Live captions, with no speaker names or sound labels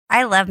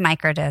I love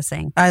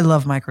microdosing. I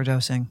love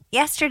microdosing.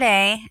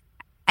 Yesterday,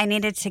 I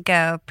needed to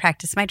go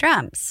practice my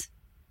drums.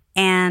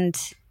 And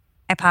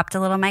I popped a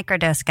little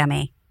microdose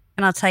gummy.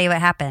 And I'll tell you what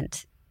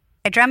happened.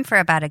 I drummed for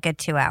about a good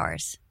 2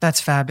 hours.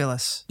 That's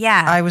fabulous.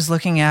 Yeah. I was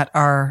looking at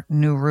our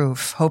new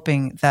roof,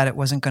 hoping that it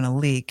wasn't going to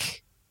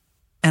leak.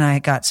 And I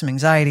got some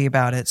anxiety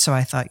about it. So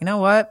I thought, you know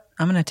what?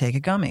 I'm going to take a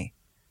gummy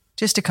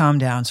just to calm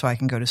down so I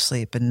can go to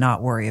sleep and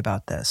not worry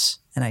about this.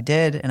 And I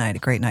did. And I had a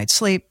great night's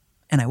sleep.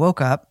 And I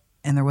woke up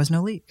and there was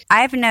no leak.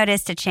 I've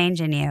noticed a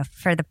change in you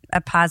for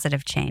a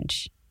positive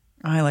change.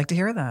 I like to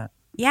hear that.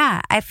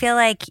 Yeah. I feel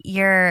like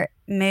your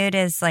mood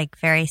is like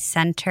very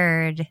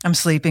centered. I'm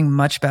sleeping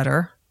much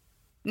better.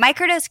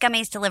 Microdose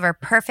gummies deliver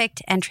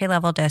perfect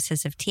entry-level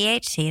doses of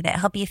THC that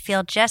help you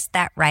feel just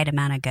that right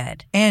amount of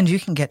good. And you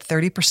can get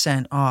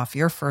 30% off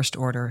your first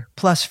order,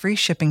 plus free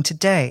shipping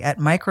today at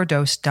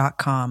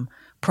microdose.com,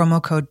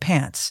 promo code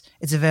PANTS.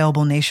 It's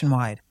available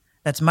nationwide.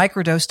 That's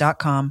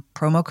microdose.com,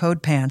 promo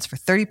code PANTS for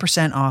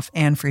 30% off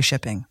and free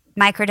shipping.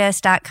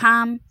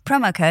 Microdose.com,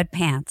 promo code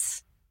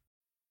PANTS.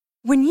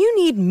 When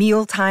you need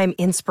mealtime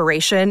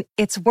inspiration,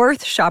 it's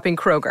worth shopping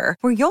Kroger,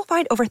 where you'll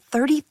find over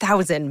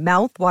 30,000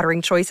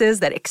 mouth-watering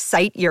choices that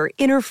excite your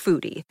inner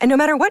foodie. And no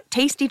matter what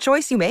tasty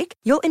choice you make,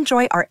 you'll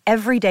enjoy our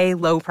everyday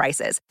low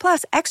prices,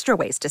 plus extra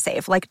ways to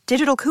save, like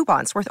digital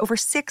coupons worth over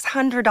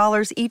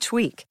 $600 each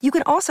week. You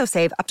can also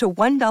save up to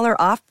 $1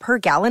 off per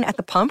gallon at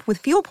the pump with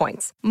fuel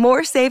points.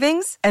 More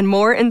savings and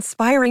more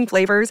inspiring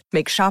flavors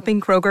make shopping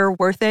Kroger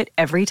worth it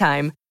every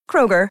time.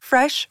 Kroger,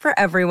 fresh for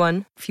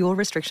everyone. Fuel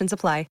restrictions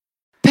apply.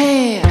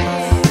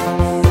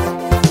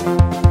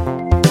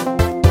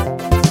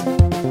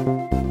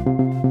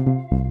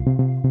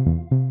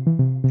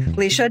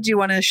 Leisha, do you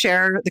want to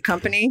share the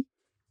company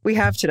we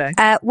have today?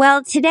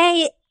 Well,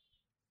 today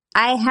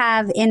I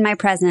have in my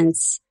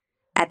presence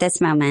at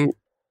this moment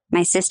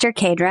my sister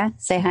Kadra.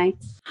 Say hi.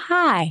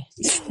 Hi.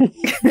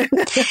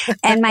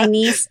 And my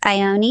niece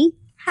Ione.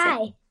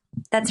 Hi.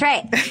 That's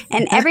right.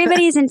 And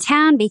everybody's in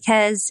town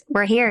because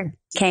we're here.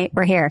 Okay,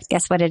 we're here.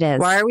 Guess what it is?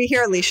 Why are we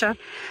here, Leisha?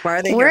 Why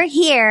are they We're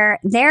here? here.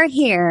 They're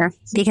here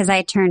because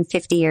I turn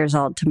 50 years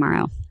old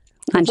tomorrow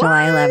on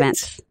July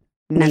 11th,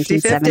 Nifty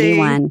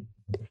 1971.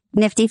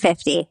 Nifty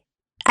 50.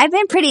 I've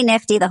been pretty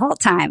nifty the whole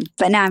time,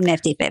 but now I'm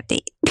nifty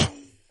 50.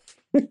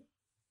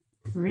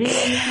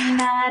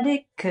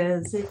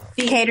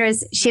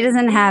 Caterers, she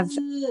doesn't have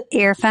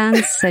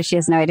earphones, so she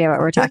has no idea what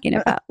we're talking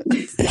about.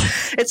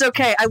 It's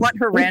okay. I want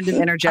her random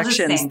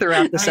interjections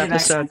throughout this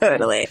episode.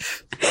 Totally.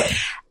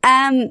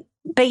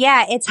 But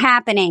yeah, it's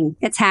happening.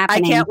 It's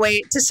happening. I can't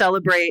wait to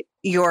celebrate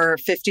your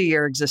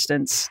 50-year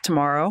existence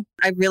tomorrow.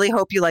 I really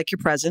hope you like your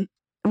present.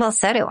 Well,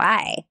 so do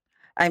I.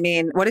 I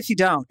mean, what if you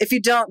don't? If you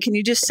don't, can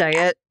you just say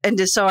it? And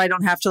just so I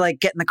don't have to like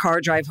get in the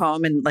car, drive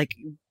home and like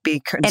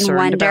be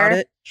concerned about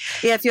it.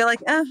 Yeah, if you're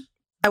like,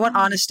 I want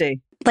honesty.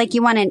 Like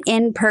you want an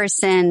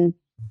in-person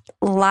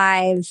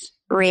live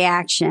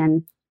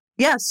reaction.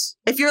 Yes.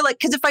 If you're like,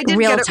 because if I didn't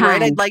Real get it right,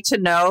 time. I'd like to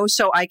know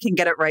so I can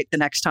get it right the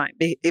next time.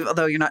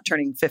 Although you're not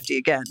turning 50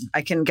 again,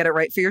 I can get it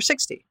right for your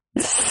 60.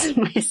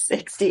 My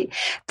 60.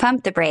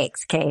 Pump the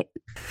brakes, Kate.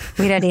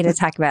 We don't need to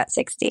talk about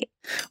 60.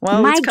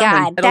 Well, my it's coming.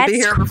 God, It'll that's be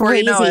here before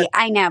crazy. you know it.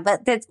 I know,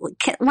 but that's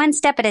one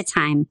step at a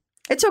time.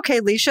 It's okay,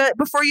 Leisha.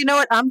 Before you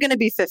know it, I'm going to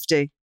be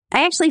 50.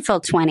 I actually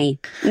feel 20.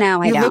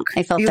 No, I don't.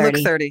 I feel 30. You look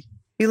 30.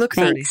 You look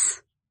 30.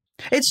 Thanks.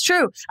 It's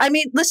true. I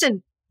mean,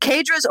 listen,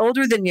 Kadra's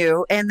older than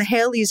you, and the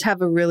Haleys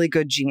have a really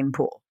good gene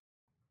pool.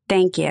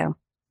 Thank you.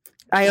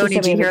 Ione,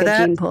 did you hear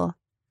that? Gene pool.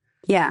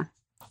 Yeah.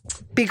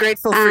 Be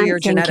grateful for your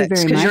thank you genetics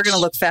very because you're much. going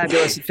to look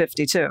fabulous at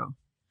 52.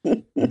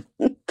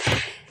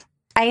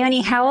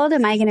 Ione, how old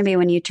am I going to be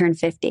when you turn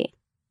 50?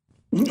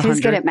 Who's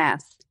 100. good at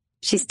math?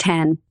 She's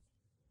 10.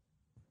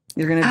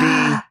 You're going to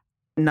be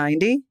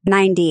 90?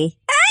 90.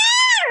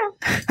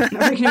 We're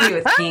going to be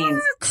with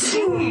Canes.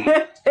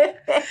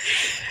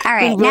 All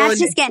right. Now it's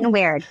just getting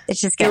weird.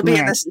 It's just You'll getting be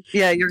in weird. this,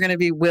 yeah, you're going to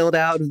be wheeled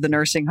out of the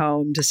nursing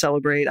home to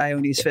celebrate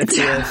Ione's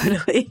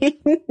 50th.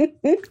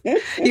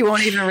 You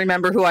won't even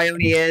remember who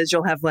Ione is.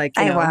 You'll have like,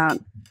 I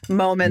won't.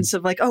 moments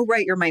of like, oh,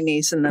 right, you're my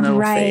niece. And then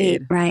it'll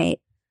fade. Right.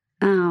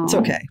 Oh, It's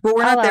okay. But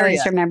we're not I'll there always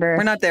yet. remember.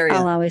 We're not there yet.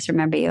 I'll always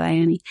remember you,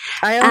 Ione.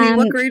 Ione,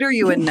 what grade are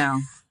you in now?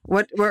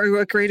 What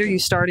grade are you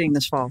starting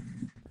this fall?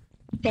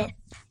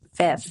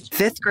 Fifth.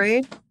 Fifth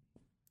grade?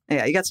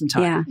 Yeah, you got some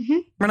time. Yeah. Mm-hmm.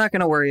 We're not going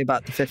to worry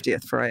about the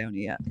 50th for Ione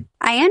yet.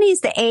 Ione's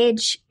the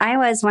age I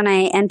was when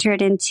I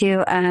entered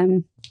into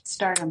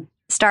Stardom.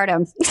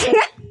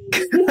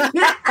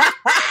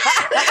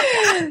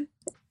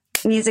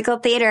 Musical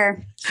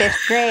theater,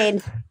 5th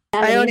grade.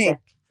 Ione,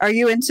 are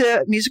you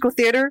into musical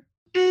theater?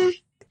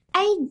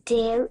 I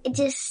do. It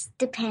just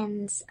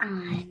depends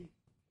on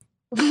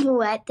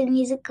what the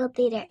musical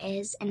theater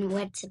is and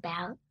what it's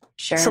about.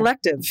 Sure.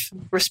 Selective.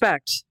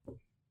 Respect.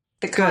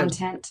 The Good.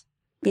 content.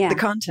 Yeah. The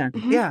content.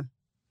 Mhm. Yeah.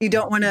 You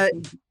don't want to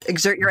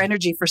exert your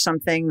energy for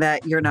something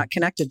that you're not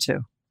connected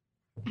to.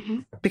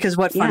 Mhm. Because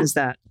what fun Yeah. is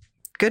that?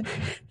 Good.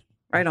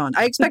 Right on.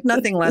 I expect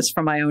nothing less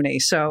from Ione.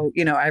 So,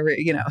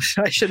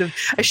 I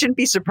shouldn't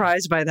be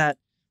surprised by that,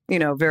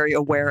 very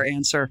aware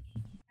answer.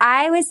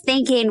 I was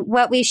thinking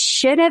what we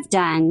should have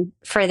done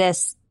for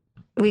this,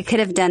 we could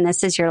have done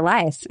This Is Your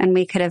Life, and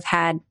we could have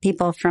had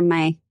people from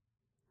my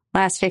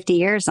last 50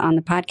 years on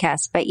the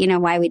podcast. But you know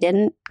why we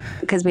didn't?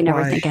 Because we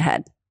never think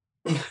ahead.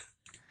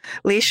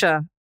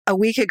 Leisha, a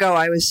week ago,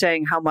 I was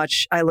saying how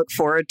much I look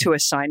forward to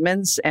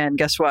assignments. And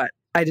guess what?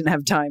 I didn't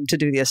have time to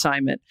do the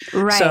assignment.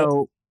 Right.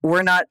 So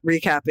we're not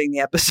recapping the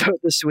episode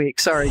this week.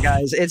 Sorry,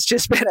 guys. It's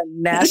just been a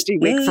nasty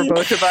week for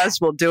both of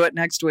us. We'll do it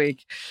next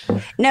week.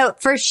 No,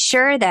 for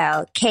sure,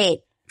 though,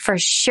 Kate, for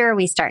sure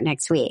we start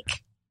next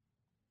week.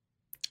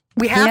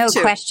 We have to.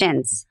 No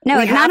questions.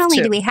 No, not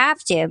only do we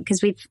have to,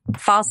 because we've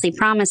falsely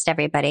promised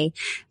everybody,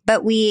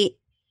 but we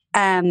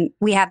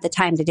have the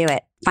time to do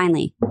it,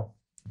 finally. We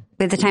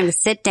have the time to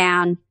sit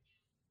down,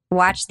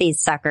 watch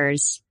these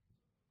suckers,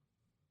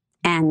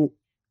 and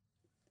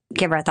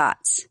give our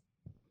thoughts.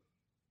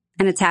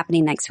 And it's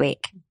happening next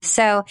week.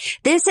 So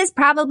this is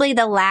probably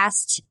the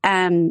last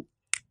Q&A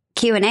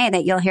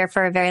that you'll hear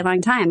for a very long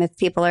time if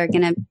people are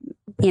going to,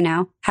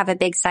 have a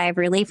big sigh of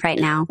relief right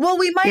now. Well,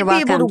 we might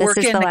be able to work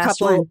in a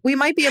couple. We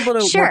might be able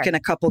to work in a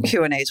couple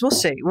Q&As. We'll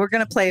see. We're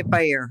going to play it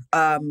by ear.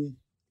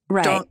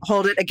 Right. Don't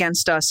hold it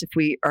against us if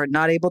we are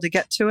not able to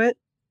get to it.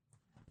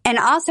 And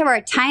also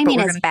our timing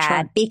is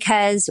bad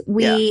because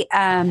we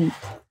the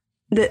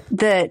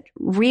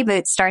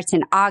reboot starts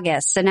in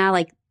August. So now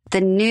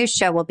the new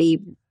show will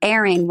be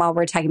airing while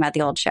we're talking about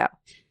the old show.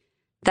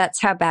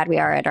 That's how bad we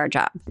are at our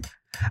job.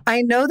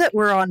 I know that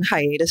we're on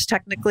hiatus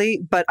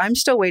technically, but I'm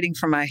still waiting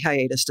for my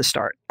hiatus to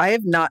start. I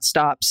have not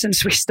stopped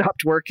since we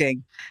stopped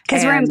working.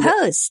 Because we're in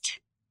post.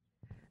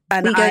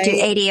 And we go do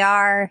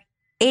ADR.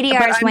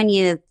 ADR is when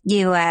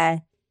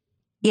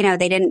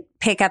they didn't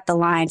pick up the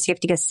line, so you have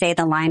to go say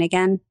the line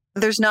again.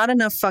 There's not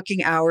enough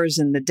fucking hours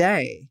in the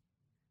day.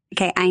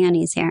 Okay,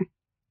 Ione's here.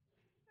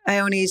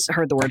 Ione's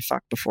heard the word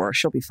fuck before.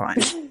 She'll be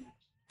fine.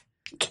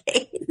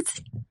 Okay.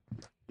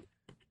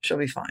 She'll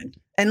be fine.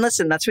 And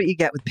listen, that's what you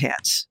get with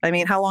pants. I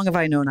mean, how long have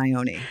I known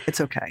Ione? It's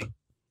okay.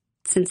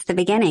 Since the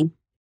beginning.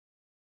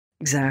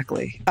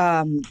 Exactly.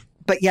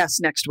 But yes,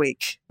 next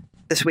week.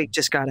 This week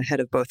just got ahead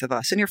of both of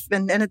us. And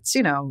it's,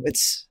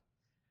 it's...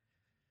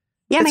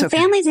 Yeah, my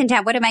family's in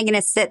town. What am I going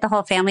to sit the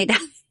whole family down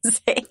and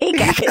say, hey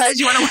guys,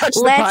 you want to watch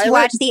let's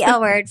watch the L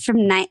Word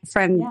from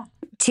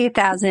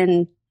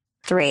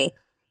 2003.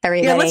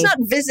 Everybody. Yeah, let's not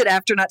visit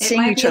after not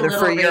seeing each other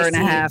for a year and a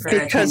half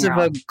because of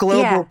a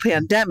global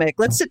pandemic.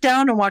 Let's sit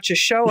down and watch a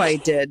show I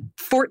did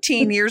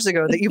 14 years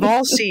ago that you've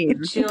all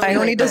seen.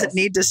 Ione doesn't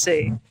need to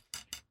see.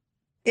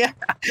 Yeah.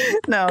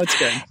 No, it's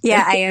good.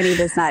 Yeah, Ione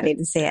does not need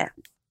to see it.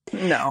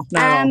 No,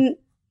 not at all.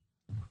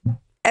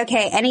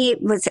 Okay, any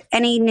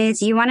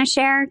news you want to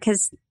share?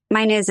 Because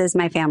my news is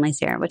my family's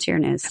here. What's your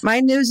news? My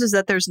news is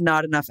that there's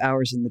not enough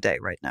hours in the day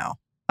right now.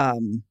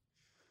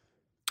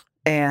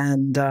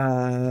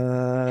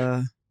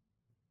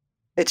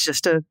 It's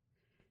just a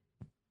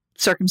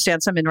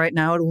circumstance I'm in right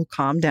now. It will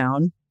calm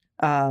down,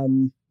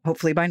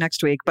 hopefully by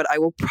next week. But I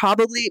will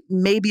probably,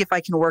 maybe if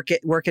I can work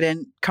it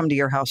in, come to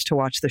your house to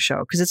watch the show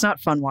because it's not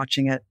fun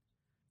watching it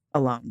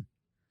alone.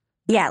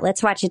 Yeah,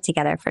 let's watch it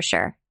together for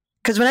sure.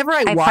 Because whenever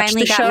I watch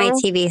the show, I finally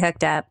got my TV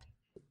hooked up.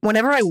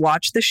 Whenever I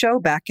watched the show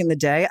back in the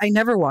day, I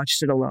never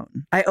watched it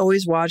alone. I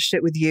always watched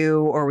it with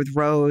you or with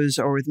Rose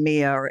or with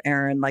Mia or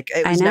Aaron.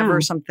 It was never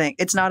something.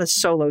 It's not a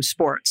solo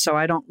sport, so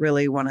I don't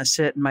really want to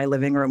sit in my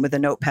living room with a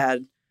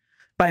notepad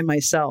by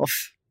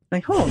myself.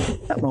 That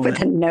moment.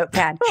 With a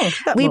notepad.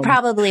 We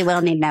probably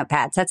will need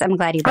notepads. I'm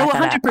glad you brought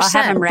that up. I'll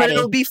have them ready. But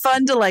it'll be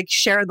fun to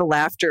share the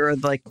laughter or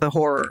the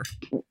horror,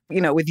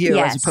 with you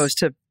as opposed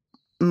to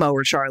Mo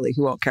or Charlie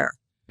who won't care.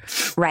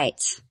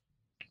 Right.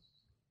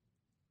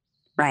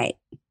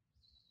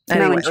 Anyway,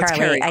 Mo and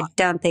Charlie, I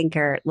don't think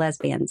are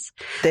lesbians.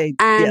 They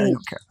don't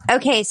care.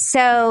 Okay,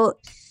 so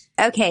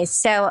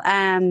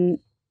not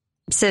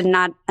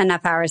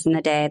enough hours in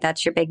the day.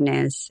 That's your big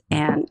news,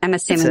 and I'm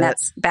assuming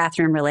that's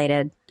bathroom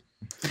related.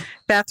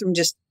 Bathroom,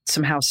 just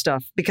some house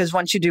stuff. Because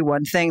once you do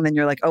one thing, then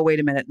you're like, oh, wait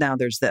a minute, now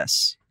there's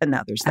this, and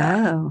now there's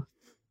that. Oh,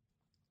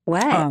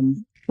 what?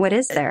 What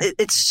is there?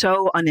 It's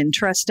so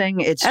uninteresting.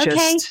 It's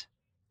just.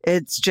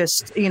 It's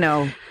just,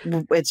 one,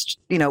 what it's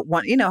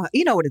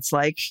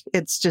like.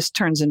 It's just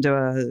turns into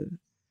a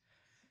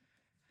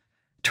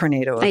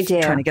tornado of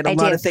trying to get a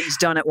lot of things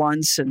done at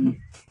once. And,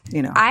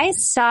 I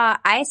saw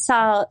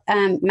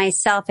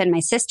myself and my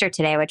sister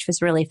today, which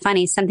was really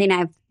funny. Something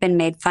I've been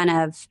made fun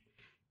of,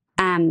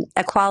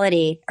 a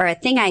quality or a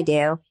thing I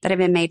do that I've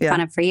been made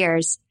fun of for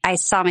years. I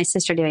saw my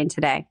sister doing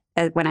today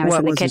when I was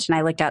in the kitchen.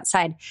 I looked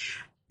outside.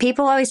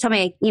 People always tell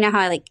me,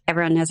 how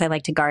everyone knows I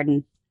like to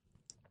garden.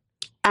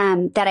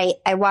 That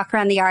I walk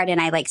around the yard and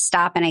I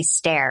stop and I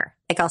stare.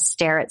 I'll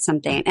stare at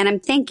something and I'm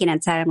thinking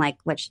inside, I'm like,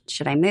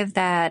 should I move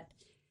that?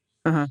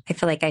 I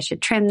feel like I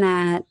should trim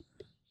that.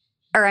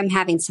 Or I'm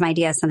having some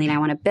idea of something I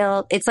want to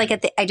build. It's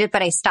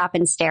but I stop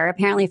and stare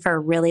apparently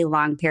for really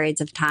long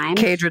periods of time.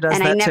 Kadra does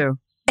too.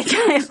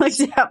 I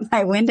looked out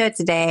my window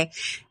today.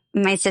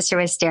 My sister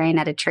was staring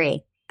at a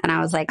tree And I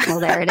was like, well,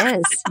 there it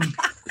is.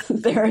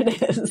 There it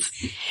is.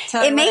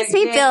 Tell It her makes what I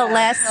me did, feel though.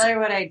 less- Tell her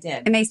what I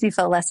did. It makes me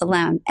feel less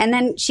alone. And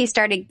then she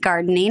started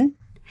gardening.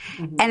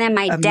 Mhm. And then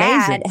my Amazing.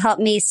 dad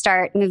helped me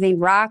start moving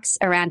rocks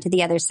around to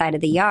the other side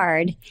of the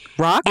yard.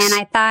 Rocks? And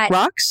I thought,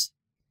 Rocks?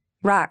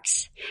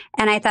 rocks.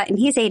 And I thought, and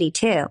he's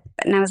 82.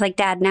 And I was like,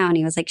 Dad, no. And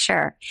he was like,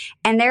 sure.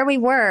 And there we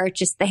were,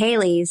 just the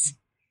Haleys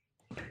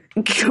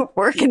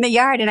work in the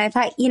yard. And I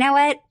thought, you know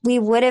what? We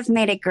would have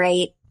made a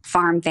great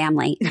farm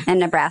family in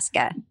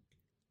Nebraska.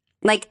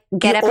 Like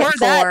get up at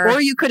 4.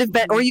 Or you could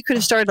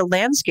have started a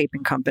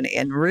landscaping company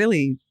and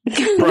really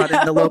brought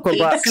in the local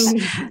bucks.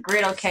 Some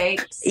griddle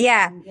cakes.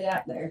 Yeah. Get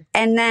out there.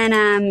 And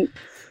then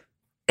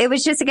it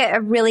was just a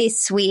really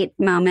sweet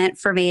moment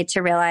for me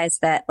to realize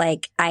that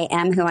like I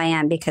am who I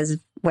am because of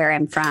where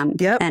I'm from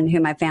and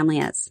who my family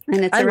is.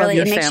 And it's I love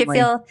your it makes family.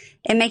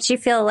 it makes you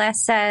feel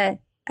less I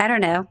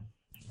don't know,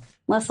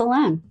 less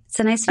alone. It's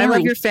a nice feeling. I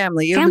love your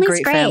family. You have a Family's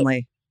great great.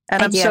 family.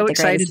 And I I'm do so have the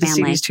excited greatest to see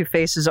family. these two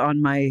faces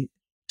on my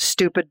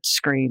stupid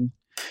screen.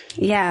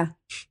 Yeah.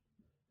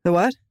 The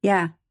what?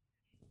 Yeah.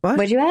 What?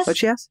 What'd you ask? What'd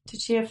she ask? Did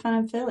she have fun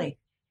in Philly?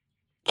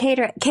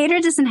 Cater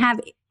doesn't have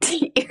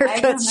ear don't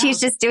quotes. know. She's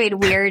just doing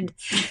weird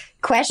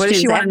questions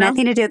she that wanna have know?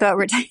 nothing to do with what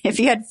we're talking. If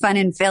you had fun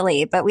in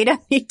Philly, but we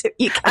don't need to.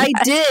 You can I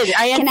did.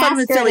 I had can fun ask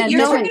with her Philly. at a You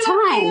know, different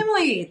time.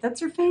 Family. That's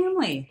her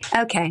family.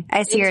 Okay,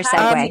 I see your It's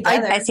tied segue.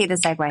 together. I see the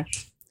segue.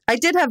 I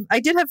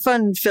did have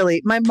fun in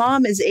Philly. My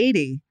mom is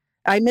 80.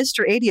 I missed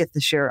her 80th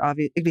this year,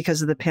 obviously,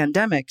 because of the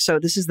pandemic. So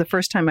this is the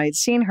first time I had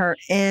seen her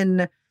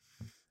in,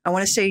 I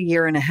want to say, a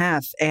year and a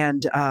half.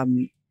 And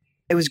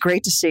it was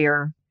great to see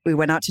her. We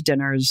went out to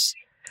dinners.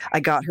 I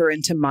got her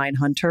into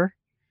Mindhunter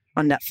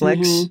on Netflix.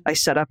 Mhm. I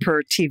set up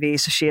her TV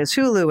so she has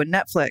Hulu and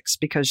Netflix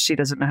because she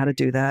doesn't know how to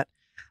do that.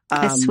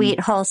 A sweet,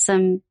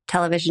 wholesome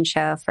television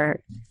show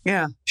for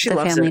Yeah, she the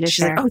loves family it. to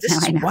She's like, share. "Oh, this No,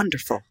 I is know.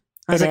 wonderful."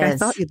 I was It like, "I is.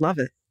 thought you'd love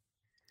it."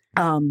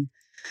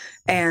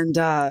 And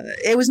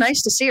it was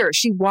nice to see her.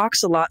 She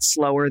walks a lot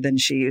slower than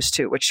she used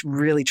to, which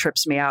really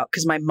trips me out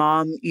because my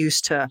mom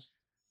used to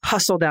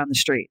hustle down the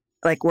street,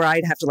 like where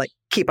I'd have to like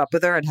keep up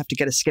with her. I'd have to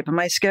get a skip in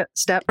my step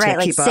right, to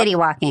like keep city up.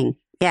 walking.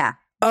 Yeah,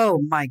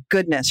 Oh my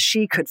goodness,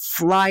 she could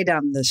fly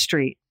down the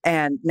street,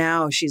 and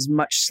now she's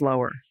much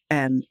slower,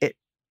 and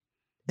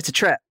it's a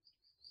trip.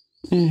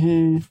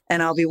 hmm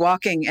And I'll be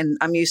walking, and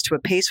I'm used to a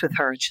pace with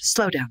her, and she'll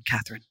slow down,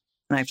 Catherine,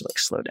 and I have to like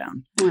slow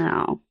down.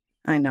 Wow,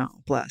 I know,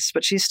 bless.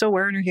 But she's still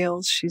wearing her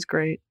heels. She's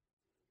great.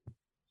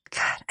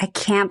 God, I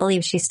can't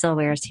believe she still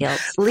wears heels.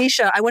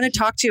 Leisha, I want to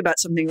talk to you about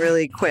something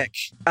really quick.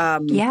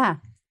 Yeah.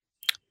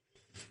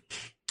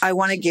 I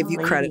want to She's give a you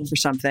credit lady. for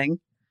something.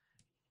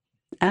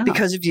 Oh,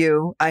 Because of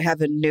you, I have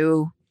a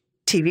new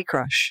TV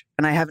crush,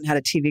 and I haven't had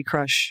a TV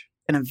crush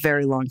in a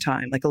very long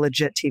time, like a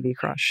legit TV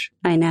crush.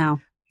 I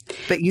know.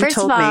 But you First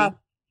told of all, me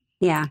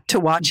yeah, to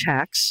watch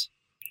Hacks.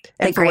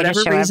 The And for greatest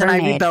whatever show reason, ever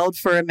I made. rebelled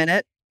for a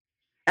minute.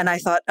 And I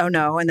thought, oh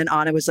no. And then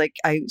Anna was like,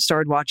 I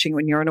started watching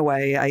when you're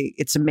away.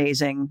 It's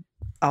amazing.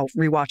 I'll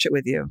rewatch it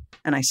with you.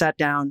 And I sat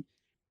down.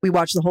 We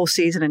watched the whole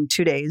season in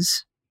 2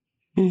 days.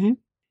 hmm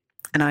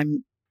And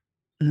I'm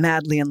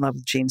madly in love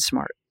with Jean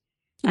Smart.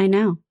 I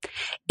know.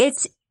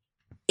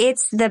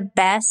 It's the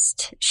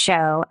best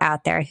show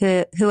out there.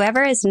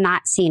 Whoever has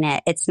not seen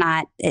it,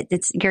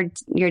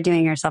 you're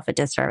doing yourself a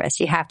disservice.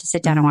 You have to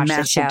sit down and watch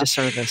the show. Massive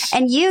disservice.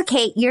 And you,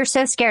 Kate, you're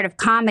so scared of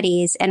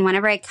comedies. And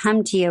whenever I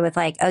come to you with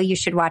like, oh, you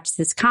should watch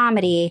this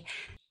comedy,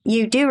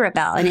 you do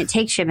rebel, and it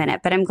takes you a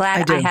minute. But I'm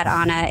glad I I do. had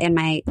Anna in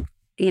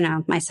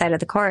my side of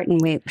the court,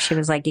 and she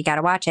was like, you got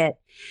to watch it.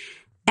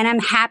 And I'm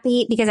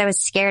happy because I was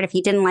scared if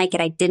you didn't like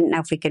it, I didn't know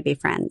if we could be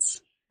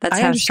friends. That's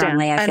I how understand.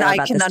 strongly I feel and about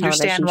I can this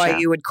understand television why show.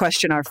 you would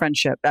question our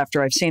friendship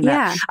after I've seen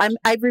that. Yeah.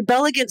 I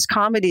rebel against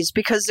comedies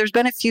because there's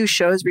been a few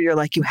shows where you're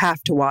like, you have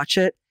to watch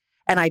it.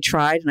 And I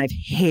tried and I've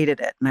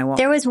hated it. And I won't.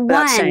 There was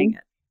without one. saying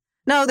it.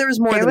 No, there was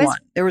more There than was- one.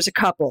 There was a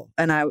couple.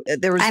 And I'm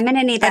I'm going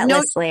to need that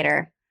list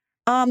later.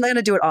 going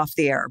to do it off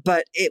the air,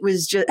 but it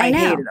was just, I I know.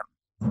 hated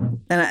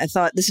them. And I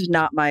thought, this is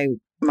not my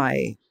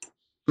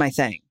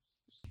thing.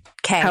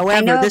 Okay. I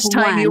However, know this of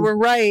time you one. were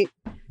right.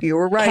 You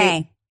were right.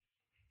 Okay.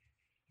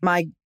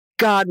 My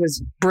God,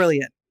 was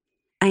brilliant.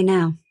 I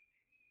know.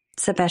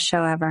 It's the best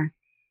show ever.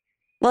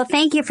 Well,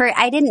 thank you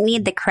I didn't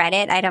need the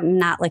credit. I'm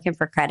not looking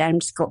for credit. I'm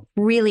just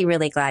really,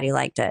 really glad you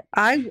liked it.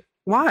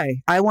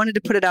 Why? I wanted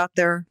to put it out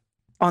there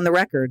on the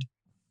record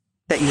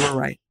that you were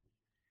right.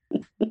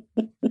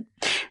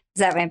 Is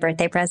that my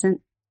birthday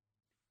present?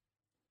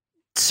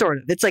 Sort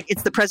of.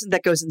 It's the present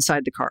that goes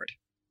inside the card.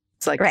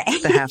 It's like Right.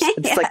 the half.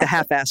 It's Yeah. like the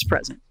half-ass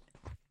present.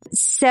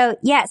 So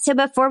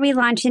before we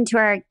launch into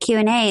our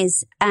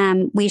Q&As,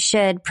 we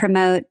should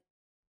promote,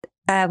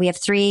 we have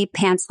 3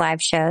 Pants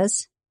Live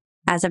shows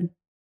as of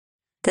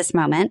this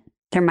moment.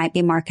 There might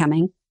be more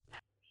coming.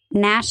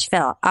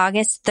 Nashville,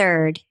 August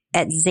 3rd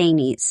at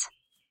Zany's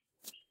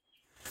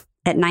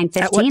at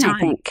 9:15, At what time? I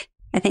think.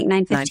 I think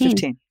 9:15.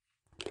 9:15.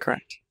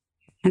 Correct.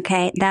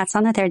 Okay, that's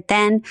on the 3rd.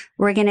 Then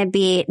we're going to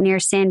be near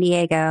San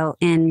Diego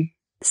in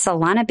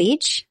Solana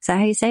Beach. Is that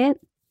how you say it?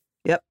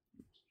 Yep.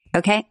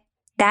 Okay.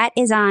 That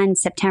is on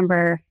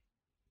September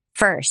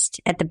 1st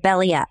at the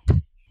Belly Up.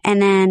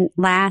 And then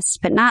last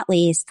but not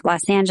least,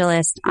 Los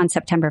Angeles on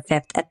September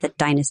 5th at the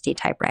Dynasty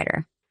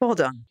Typewriter. Well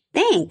done.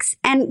 Thanks.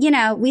 And, you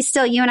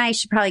and I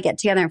should probably get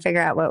together and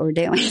figure out what we're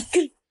doing.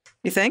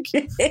 You think?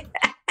 I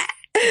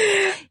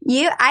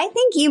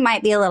think you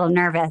might be a little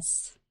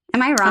nervous.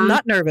 Am I wrong? I'm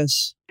not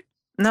nervous.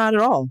 Not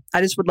at all.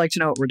 I just would like to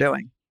know what we're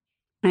doing.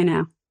 I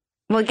know.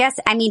 Well,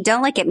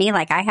 don't look at me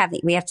like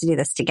we have to do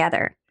this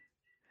together.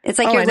 It's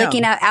like you're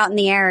looking out in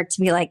the air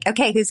to be like,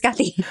 okay, who's got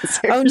the answers?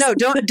 Oh, no,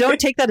 don't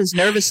take that as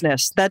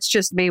nervousness. That's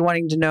just me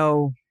wanting to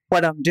know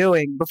what I'm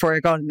doing before I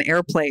go on an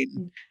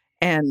airplane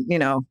and,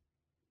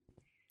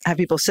 have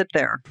people sit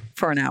there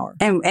for an hour.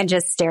 And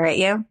just stare at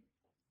you.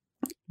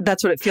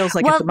 That's what it feels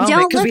like at the moment.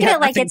 Don't look at it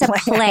like it's a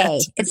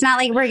play. It's not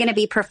like we're going to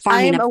be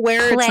performing I'm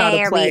aware it's not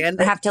a play. And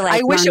have to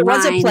I wish it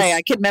was lines. A play.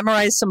 I could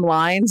memorize some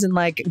lines and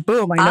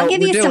boom, I know I'll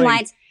give you some doing.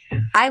 lines.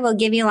 I will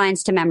give you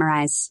lines to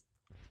memorize.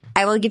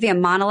 I will give you a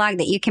monologue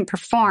that you can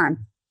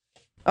perform.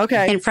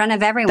 Okay. In front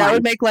of everyone. That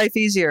would make life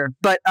easier.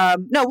 But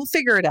no, we'll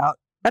figure it out.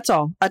 That's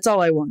all. That's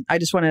all I want. I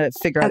just want to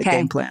figure out a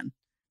game plan.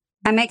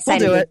 I'm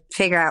excited to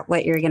figure out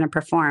what you're going to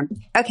perform.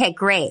 Okay,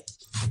 great.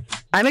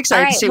 I'm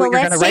excited to see what you're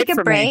going to write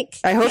for break. me.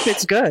 I hope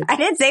it's good. I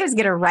didn't say I was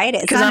going to write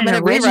it. Because I'm going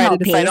to rewrite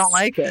it if I don't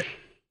like it.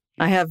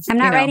 I'm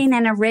not writing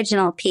an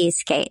original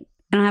piece, Kate.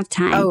 I don't have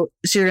time. Oh,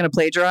 so you're going to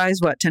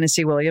plagiarize what,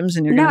 Tennessee Williams?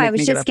 And you're going to I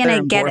was just going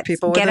to get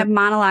a it?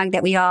 monologue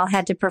that we all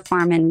had to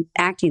perform in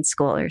acting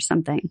school or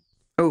something.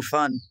 Oh,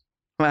 fun.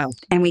 Wow.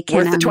 And we can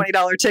worth the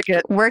 $20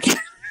 ticket.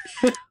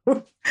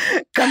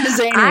 Come to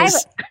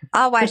Zanies.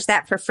 I'll watch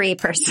that for free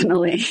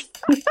personally.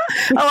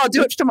 I'll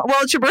do it tomorrow.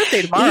 Well, it's your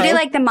birthday tomorrow. You do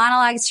like the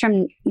monologue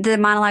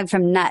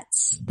from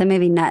Nuts, the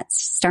movie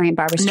Nuts, starring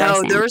Barbara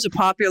Streisand. No, there was a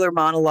popular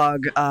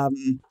monologue,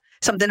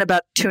 something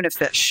about tuna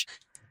fish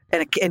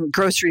and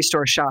grocery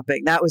store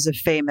shopping. That was a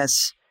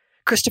famous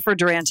Christopher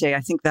Durante. I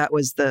think that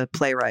was the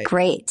playwright.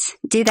 Great,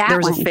 do that. There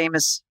was a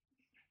famous.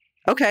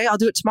 Okay, I'll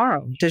do it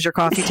tomorrow. Does your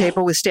coffee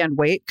table withstand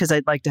weight? Because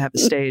I'd like to have a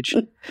stage.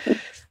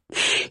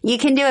 You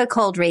can do a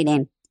cold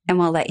reading, and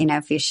we'll let you know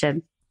if you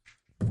should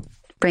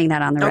bring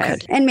that on the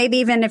road. And maybe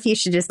even if you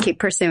should just keep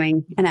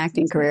pursuing an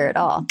acting career at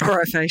all.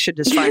 Or if I should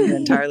just find an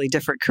entirely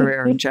different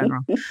career in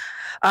general.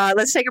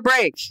 Let's take a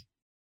break.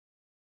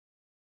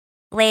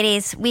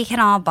 Ladies, we can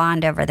all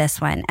bond over this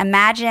one.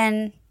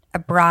 Imagine a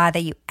bra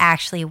that you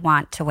actually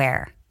want to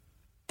wear.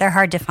 They're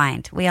hard to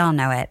find. We all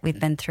know it. We've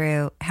been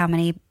through how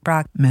many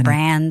bra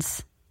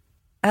brands?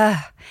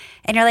 Ugh.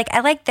 And you're like, I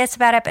like this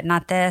about it, but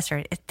not this,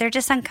 or they're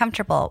just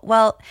uncomfortable.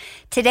 Well,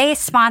 today's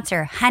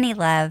sponsor, Honey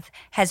Love,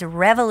 has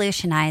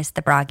revolutionized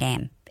the bra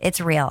game. It's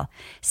real.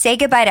 Say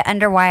goodbye to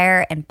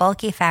underwire and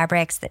bulky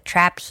fabrics that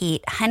trap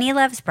heat. Honey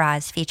Love's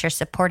bras feature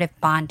supportive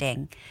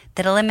bonding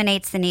that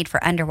eliminates the need for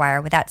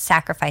underwire without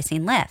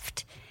sacrificing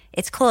lift.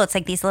 It's cool. It's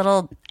like these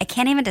little, I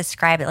can't even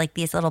describe it, like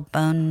these little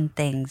bone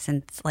things.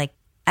 And it's like,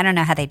 I don't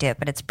know how they do it,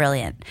 but it's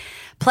brilliant.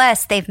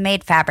 Plus, they've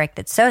made fabric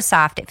that's so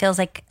soft, it feels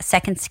like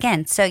second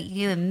skin. So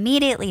you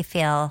immediately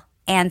feel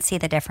and see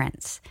the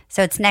difference.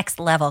 So it's next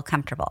level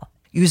comfortable.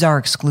 Use our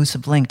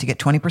exclusive link to get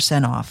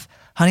 20% off,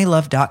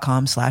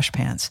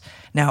 honeylove.com/pants.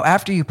 Now,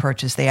 after you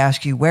purchase, they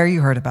ask you where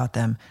you heard about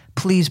them.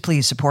 Please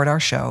support our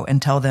show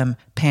and tell them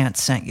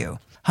Pants sent you.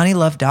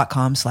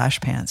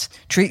 honeylove.com/pants.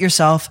 Treat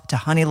yourself to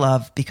Honey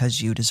Love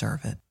because you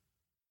deserve it.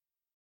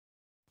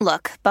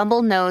 Look,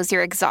 Bumble knows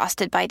you're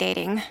exhausted by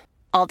dating.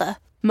 All the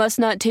must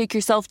not take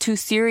yourself too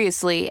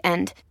seriously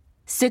and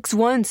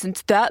 6'1"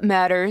 since that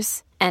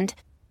matters. And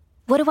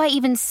what do I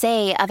even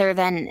say other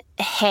than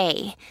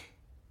hey?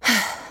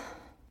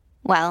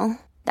 Well,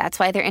 that's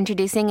why they're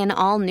introducing an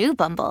all-new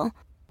Bumble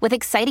with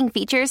exciting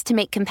features to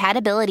make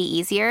compatibility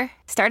easier,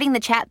 starting the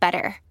chat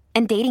better,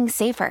 and dating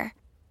safer.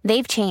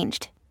 They've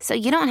changed, so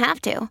you don't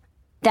have to.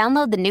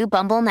 Download the new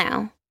Bumble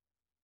now.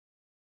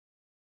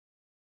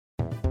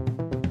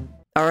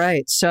 All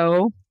right,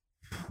 so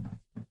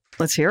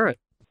let's hear it.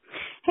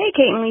 Hey,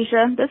 Kate and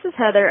Leisha. This is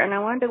Heather, and I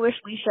wanted to wish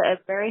Leisha a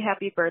very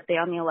happy birthday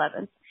on the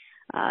 11th.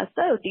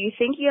 So, do you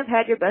think you have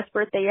had your best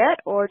birthday yet,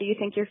 or do you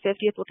think your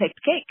 50th will take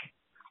the cake?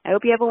 I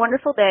hope you have a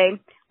wonderful day.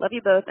 Love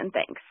you both, and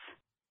thanks.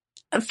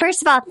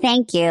 First of all,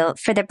 thank you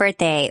for the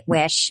birthday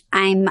wish.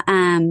 I'm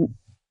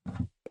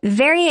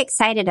very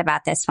excited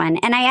about this one.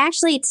 And I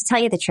actually, to tell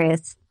you the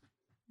truth,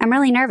 I'm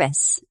really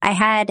nervous.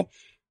 I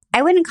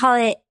wouldn't call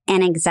it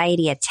an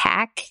anxiety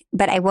attack,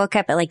 but I woke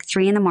up at like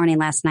 3 a.m.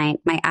 last night.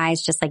 My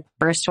eyes just like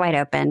burst wide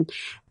open.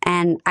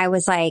 And I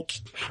was like,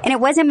 and it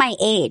wasn't my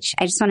age.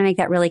 I just want to make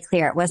that really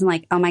clear. It wasn't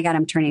like, oh my God,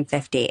 I'm turning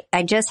 50.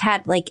 I just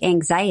had like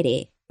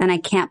anxiety and I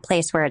can't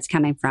place where it's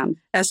coming from.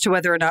 As to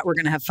whether or not we're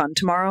going to have fun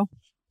tomorrow?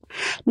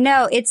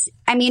 No, it's,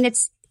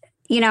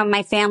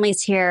 my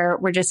family's here.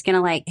 We're just going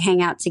to like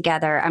hang out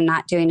together. I'm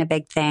not doing a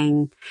big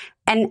thing.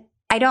 And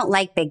I don't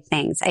like big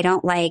things. I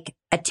don't like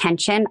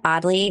attention,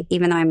 oddly,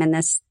 even though I'm in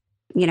this,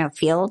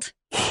 field.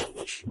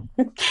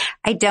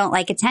 I don't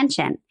like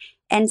attention.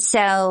 And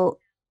so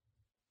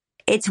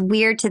it's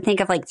weird to think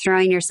of like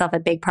throwing yourself a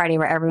big party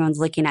where everyone's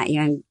looking at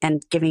you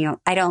and giving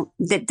you,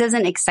 that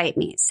doesn't excite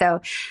me.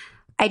 So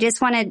I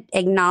just want to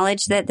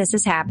acknowledge that this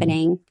is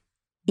happening.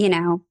 You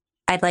know,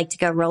 I'd like to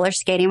go roller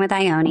skating with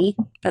Ione.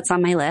 That's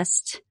on my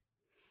list.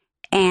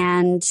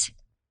 And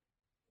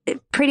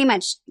pretty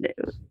much,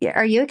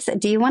 are you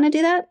do you want to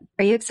do that?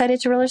 Are you excited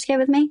to roller skate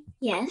with me?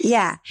 Yes.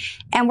 Yeah.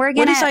 And What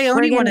does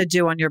Ione want to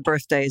do on your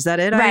birthday? Is that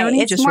it, right,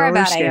 Ione? it's Just more roller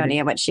about skating? Ione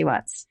and what she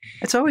wants.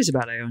 It's always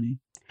about Ione.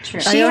 True.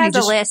 She Ione has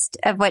just- a list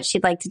of what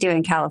she'd like to do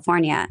in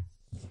California.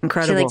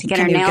 Incredible. She'd like to get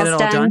Can her you nails get it all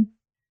done?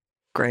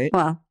 Great.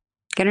 Well,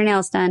 get her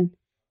nails done,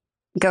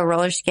 go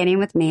roller skating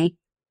with me,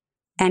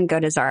 and go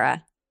to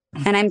Zara.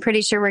 And I'm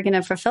pretty sure we're going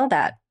to fulfill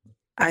that.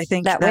 I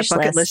think that that wish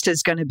bucket list. list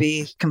is going to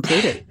be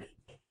completed.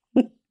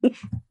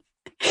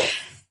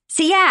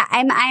 So yeah,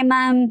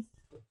 I'm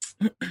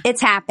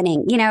it's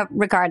happening, you know,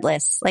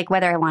 regardless, like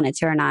whether I want it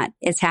to or not,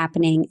 it's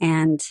happening.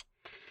 And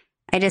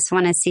I just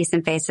want to see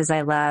some faces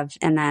I love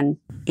and then,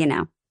 you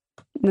know,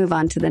 move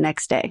on to the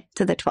next day,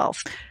 to the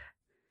 12th.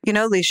 You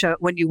know, Leisha,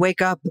 when you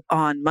wake up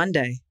on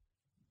Monday,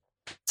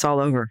 it's all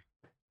over.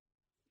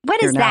 What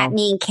does You're that now-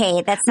 mean,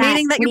 Kate? That's not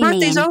Meaning that what your do you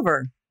birthday's mean?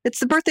 over.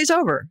 The birthday's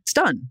over. It's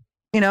done.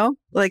 You know,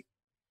 like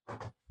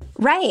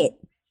Right.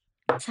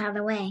 It's out of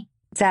the way.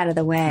 It's out of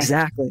the way.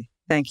 exactly.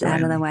 Thank It's you.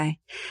 out of the Ione.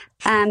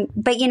 way.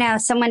 But you know,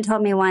 someone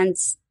told me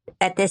once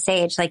at this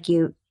age, like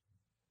you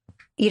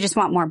just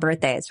want more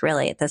birthdays,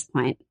 really, at this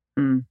point.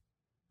 Mm.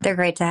 They're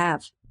great to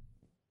have.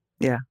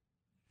 Yeah.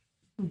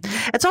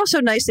 It's also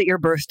nice that your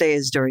birthday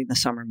is during the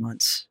summer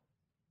months.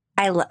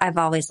 I've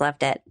always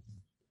loved it.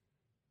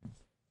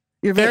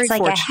 You're very It's like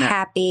fortunate. a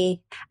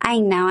happy. I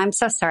know. I'm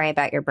so sorry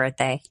about your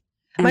birthday.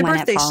 and My when it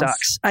birthday falls.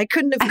 sucks. I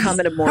couldn't have come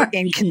at a more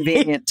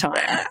inconvenient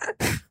time.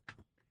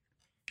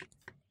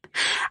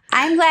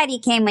 I'm glad you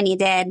came when you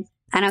did.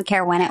 I don't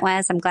care when it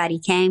was. I'm glad you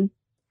came.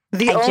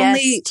 The I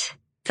only just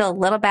feel a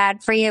little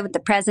bad for you with the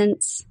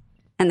presents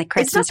and the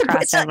it's not Christmas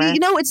it's not, crossover. you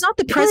know, it's not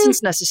the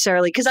presents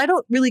necessarily because I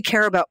don't really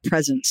care about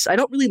presents. I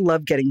don't really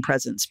love getting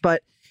presents,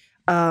 but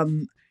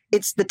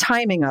it's the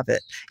timing of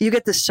it. You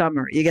get the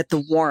summer, you get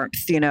the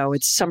warmth, you know,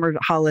 it's summer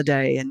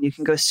holiday and you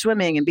can go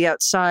swimming and be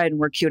outside and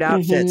wear cute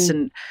outfits. Mm-hmm.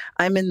 And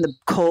I'm in the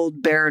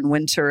cold, barren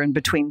winter in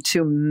between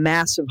two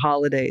massive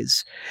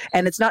holidays.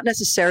 And it's not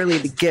necessarily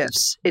the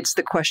gifts. It's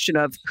the question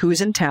of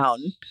who's in town.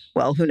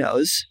 Well, who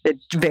knows? It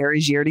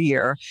varies year to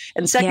year.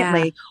 And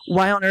secondly,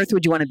 why on earth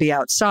would you want to be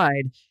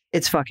outside?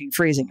 It's fucking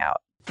freezing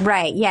out.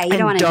 Right. Yeah. You and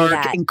don't want to dark do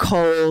that. and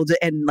cold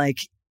and like,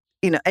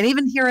 you know, and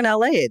even here in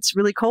LA, it's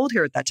really cold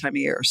here at that time of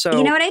year. So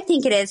You know what I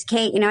think it is,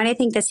 Kate? You know what I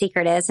think the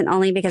secret is, and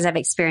only because I've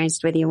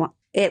experienced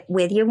it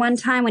with you one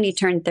time when you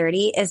turned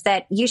 30, is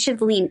that you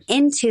should lean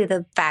into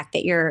the fact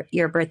that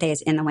your birthday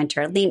is in the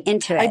winter. Lean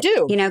into it. I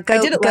do. You know, I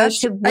did it go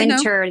last- to I know.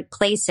 winter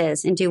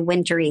places and do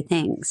wintry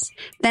things.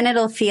 Then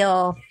it'll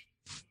feel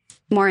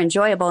more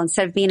enjoyable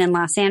instead of being in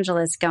Los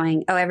Angeles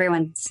going, oh,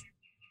 everyone's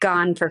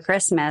gone for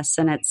Christmas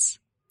and it's,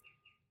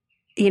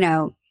 you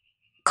know,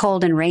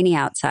 cold and rainy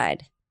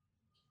outside.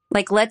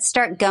 Like, let's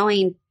start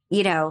going,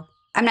 you know,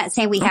 I'm not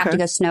saying we have Okay. to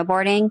go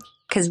snowboarding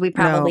because we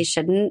probably No.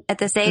 shouldn't at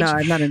this age. no,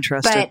 I'm not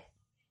interested. But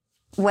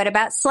what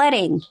about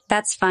sledding?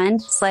 That's fun.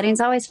 Sledding's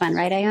always fun,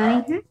 right,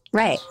 Ione? Mhm.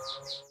 Right.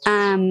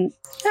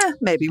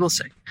 Maybe we'll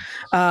see.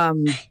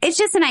 It's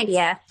just an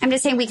idea. I'm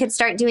just saying we could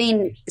start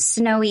doing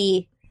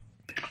snowy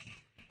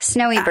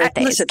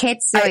birthdays. listen,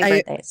 Kate's snowy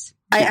birthdays.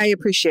 I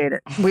appreciate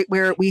it.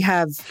 We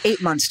have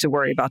 8 months to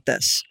worry about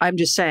this. I'm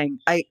just saying,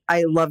 I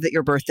love that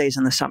your birthday's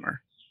in the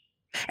summer.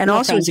 And Well,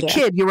 also as a thank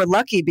you. kid, you were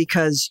lucky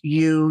because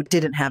you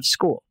didn't have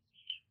school.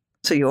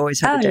 So you always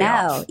had Oh the day no,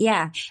 off.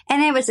 yeah.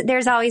 And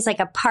there's always like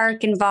a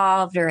park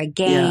involved or a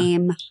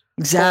game.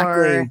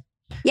 Exactly. Or,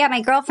 yeah,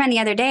 my girlfriend the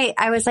other day,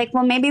 I was like,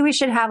 well, maybe we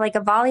should have like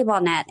a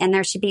volleyball net and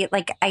there should be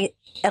like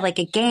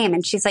a game.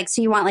 And she's like,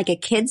 so you want like a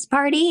kids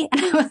party? And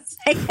I was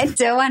like, I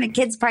don't want a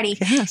kids party,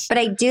 Yes. but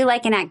I do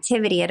like an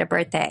activity at a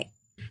birthday.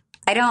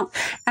 I'm not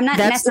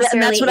That's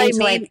necessarily what I into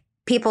mean. like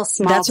people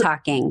small That's what-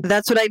 talking.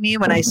 That's what I mean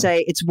when I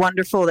say it's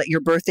wonderful that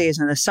your birthday is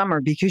in the summer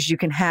because you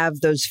can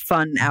have those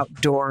fun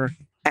outdoor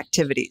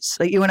activities.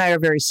 Like you and I are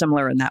very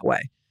similar in that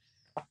way.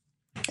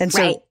 And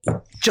so Right.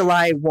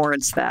 July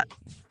warrants that.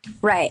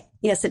 Right.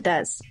 Yes, it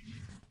does.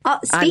 Oh,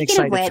 I'm speaking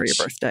excited of which, for your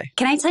birthday.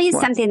 can I tell you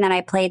What? something that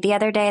I played the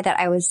other day that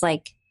I was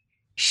like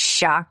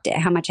shocked at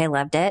how much I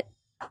loved it?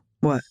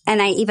 What?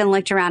 And I even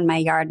looked around my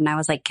yard and I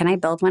was like, can I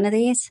build one of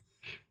these?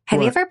 Have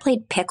you What? ever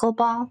played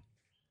pickleball?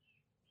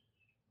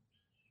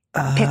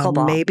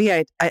 Pickleball. Maybe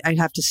I'd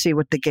have to see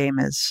what the game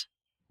is.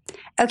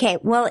 Okay,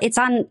 well, it's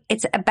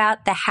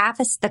about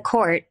the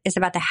court is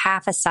about the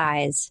half a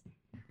size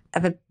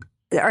of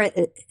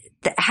the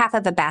half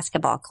of a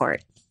basketball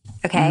court.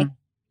 Okay. Mhm.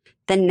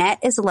 The net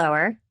is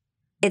lower.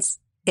 It's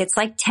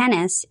like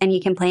tennis and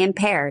you can play in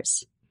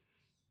pairs.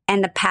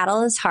 And the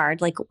paddle is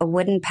hard, like a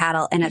wooden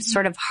paddle, and it's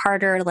sort of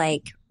harder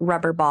like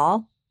rubber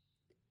ball.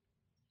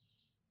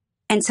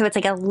 And so it's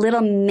like a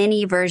little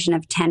mini version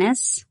of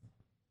tennis.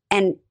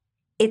 And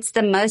it's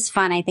the most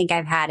fun I think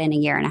I've had in a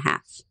year and a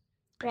half.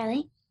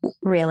 Really?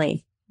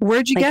 Really.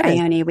 Where'd you Like get it?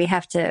 Ione, we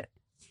have to.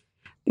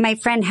 My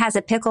friend has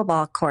a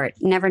pickleball court.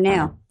 Never knew.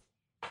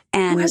 Who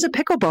And has a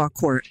pickleball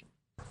court?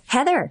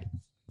 Heather.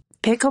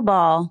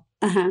 Pickleball,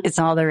 Uh-huh. it's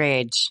all the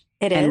rage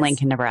It in is?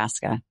 Lincoln,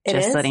 Nebraska. It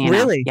Just is? letting you know.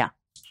 Really? Yeah.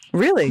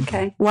 Really?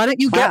 Okay. Why don't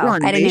you get Wow,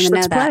 one? I didn't Leash? even know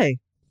Let's that. play.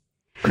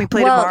 Can we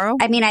play well, tomorrow?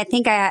 I mean, I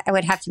think I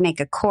would have to make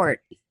a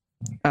court.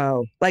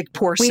 Oh, like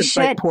pour We some,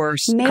 should. like pour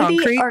Maybe,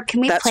 concrete, or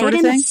can we that play sort it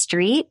of in thing? the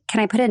street? Can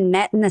I put a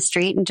net in the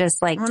street and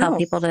just like I don't tell know.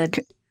 people to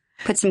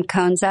put some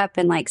cones up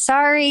and like,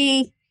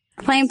 sorry,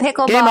 playing Game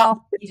pickleball.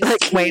 on,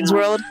 like Wayne's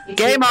World.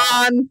 Game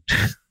on,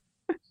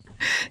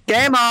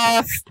 game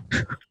off.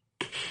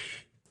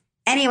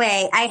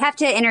 Anyway, I have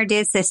to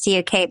introduce this to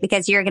you, Kate,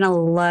 because you're going to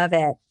love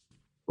it.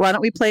 Why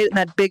don't we play it in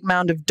that big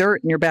mound of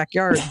dirt in your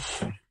backyard?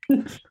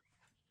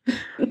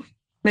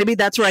 Maybe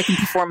that's where I can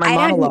perform my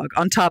monologue,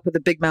 on top of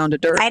the big mound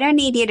of dirt. I don't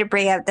need you to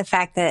bring up the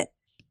fact that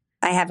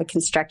I have a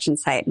construction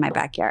site in my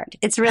backyard.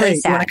 It's really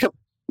sad.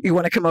 You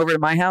want to come over to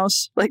my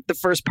house? Like the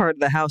first part of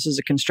the house is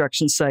a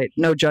construction site.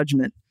 No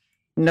judgment.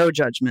 No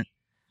judgment.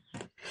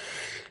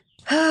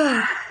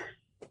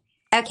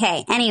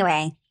 Okay.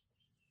 Anyway,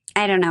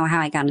 I don't know how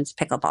I got into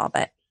pickleball,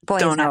 but boy,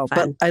 Don't is that know,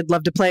 fun. but I'd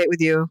love to play it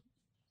with you.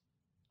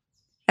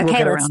 We'll Okay,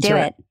 get let's around do to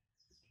it.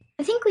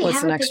 I think we What's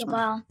have the a next one?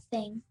 pickleball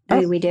thing.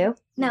 Oh, we do?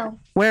 No,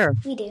 Where?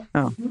 we do.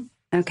 Oh,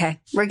 Okay.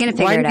 We're going to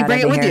figure why it didn't you out bring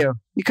it over with here. you?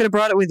 You could have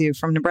brought it with you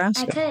from I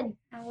Nebraska. could.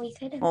 We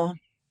could have. Well,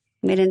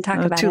 We didn't talk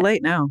about too it.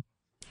 late now.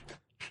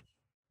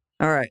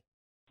 All right.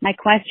 My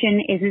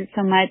question isn't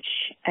so much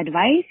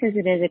advice as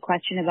it is a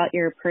question about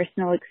your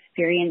personal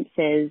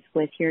experiences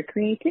with your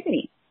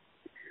creativity.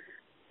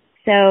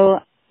 So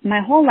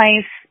my whole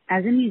life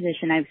as a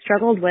musician, I've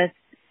struggled with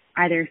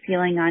either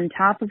feeling on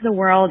top of the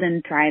world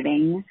and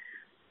thriving,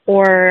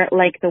 or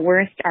like the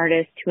worst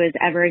artist who has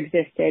ever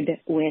existed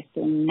with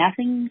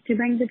nothing to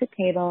bring to the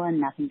table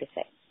and nothing to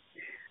say.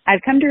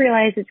 I've come to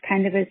realize it's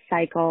kind of a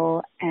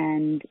cycle,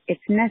 and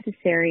it's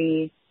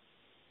necessary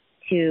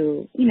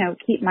to,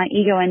 keep my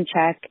ego in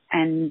check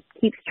and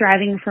keep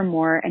striving for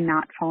more and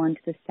not fall into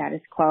the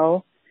status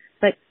quo.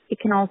 But it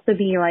can also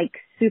be like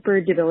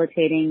super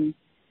debilitating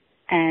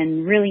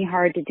and really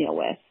hard to deal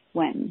with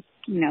when,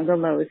 the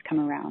lows come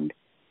around.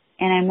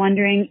 And I'm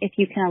wondering if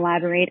you can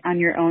elaborate on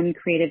your own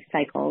creative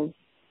cycles,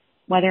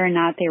 whether or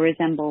not they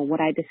resemble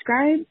what I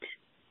described.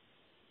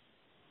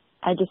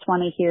 I just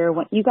want to hear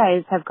what you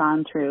guys have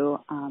gone through.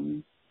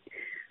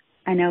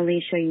 I know,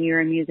 Leisha,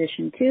 you're a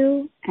musician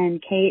too,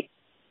 and Kate,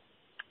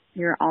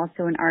 you're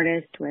also an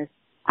artist with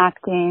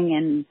acting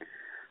and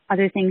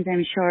other things,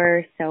 I'm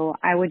sure. So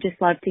I would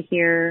just love to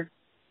hear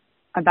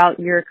about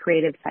your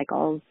creative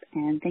cycles.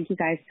 And thank you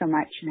guys so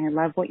much. And I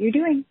love what you're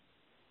doing.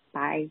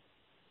 Bye.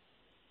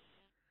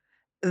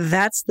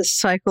 That's the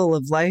cycle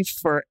of life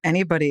for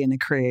anybody in a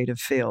creative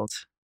field.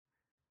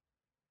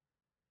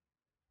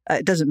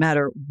 It doesn't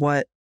matter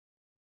what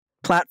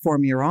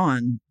platform you're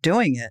on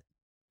doing it.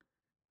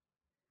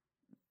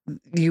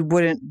 You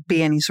wouldn't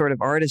be any sort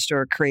of artist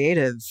or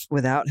creative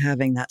without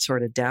having that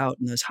sort of doubt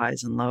and those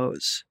highs and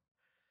lows.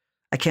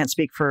 I can't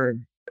speak for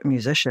a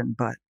musician,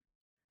 but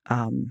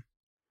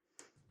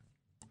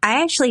I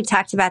actually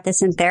talked about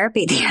this in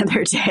therapy the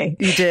other day.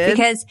 You did?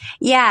 Because,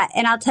 yeah,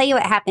 and I'll tell you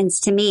what happens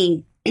to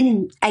me.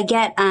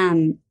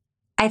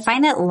 I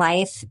find that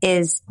life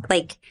is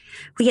like,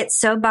 we get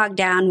so bogged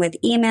down with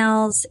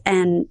emails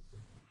and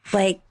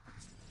like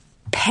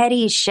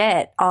petty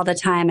shit all the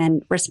time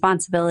and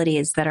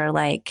responsibilities that are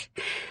like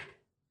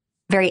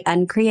very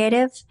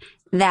uncreative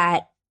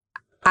that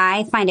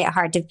I find it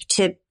hard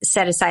to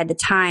set aside the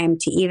time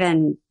to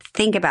even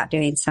think about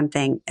doing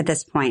something at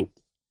this point.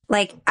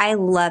 Like, I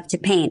love to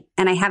paint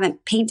and I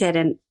haven't painted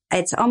and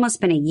it's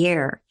almost been a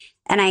year,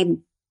 and I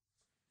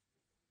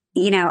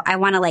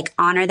want to like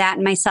honor that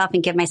in myself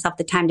and give myself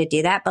the time to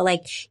do that. But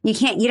like, you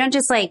don't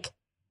just like,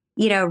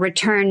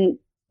 return,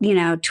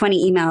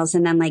 20 emails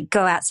and then like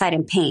go outside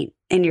and paint.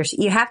 And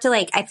you have to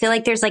like, I feel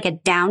like there's like a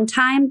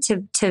downtime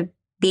to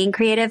being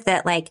creative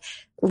that like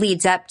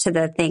leads up to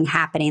the thing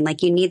happening.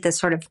 Like, you need this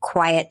sort of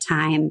quiet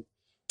time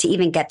to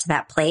even get to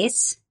that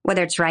place,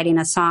 whether it's writing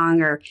a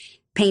song or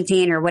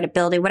painting or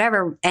building,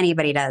 whatever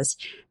anybody does.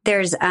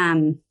 There's,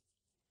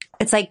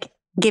 it's like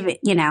giving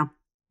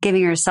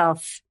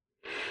yourself,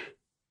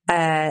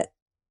 I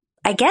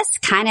guess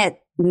kind of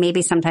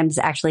maybe sometimes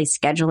actually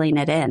scheduling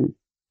it in.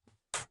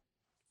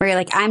 Where you're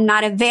like, I'm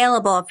not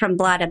available from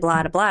blah, blah,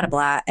 blah, blah,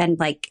 blah. And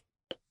like,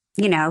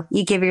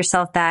 you give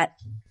yourself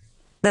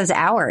those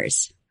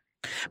hours.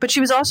 But she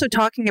was also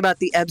talking about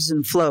the ebbs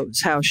and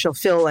flows, how she'll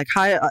feel like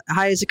high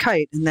as a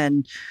kite. And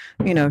then,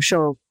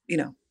 she'll,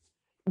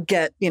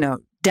 get,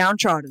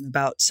 downtrodden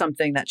about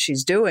something that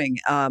she's doing.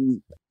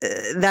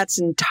 That's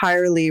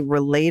entirely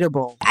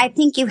relatable. I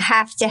think you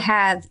have to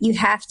have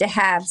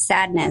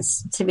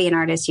sadness to be an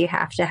artist. You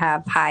have to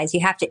have highs.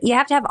 You have to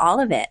have all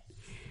of it.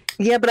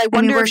 Yeah, but I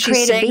wonder we're if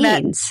she's creative saying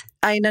beings.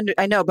 that.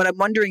 I know, but I'm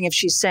wondering if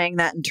she's saying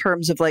that in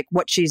terms of like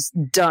what she's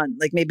done.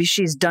 Like maybe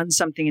she's done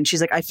something and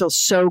she's like, I feel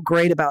so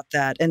great about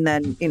that. And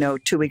then,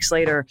 2 weeks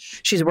later,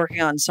 she's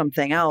working on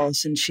something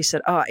else. And she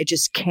said, oh, I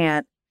just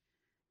can't,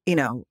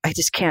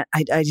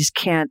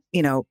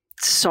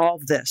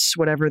 solve this,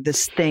 whatever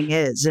this thing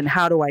is. And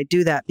how do I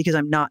do that? Because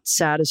I'm not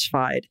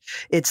satisfied.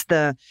 It's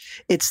the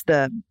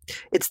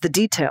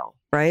detail,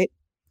 right?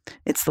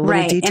 It's the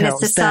little details. And it's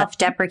the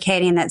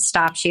self-deprecating that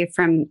stops you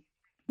from,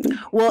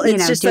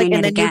 it's just doing like,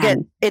 and it then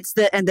again.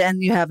 and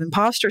then you have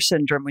imposter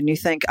syndrome when you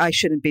think I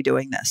shouldn't be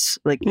doing this.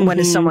 Like, when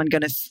is someone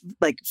going to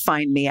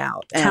find me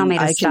out? And tell me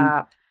to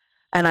stop.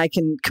 And I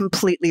can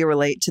completely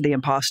relate to the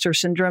imposter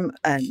syndrome.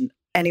 And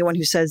anyone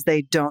who says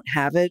they don't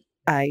have it,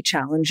 I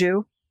challenge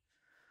you.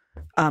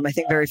 I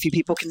think very few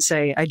people can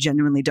say I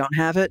genuinely don't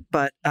have it,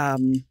 but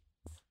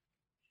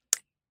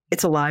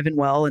it's alive and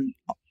well in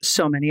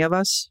so many of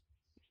us.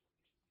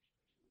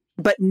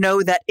 But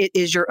know that it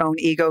is your own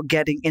ego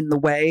getting in the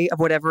way of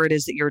whatever it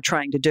is that you're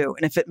trying to do.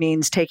 And if it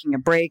means taking a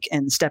break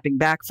and stepping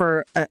back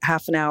for a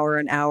half an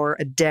hour,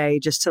 a day,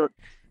 just to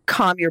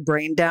calm your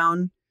brain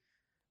down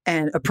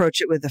and approach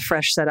it with a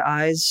fresh set of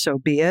eyes, so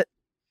be it.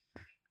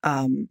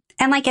 And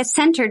like a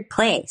centered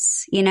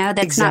place,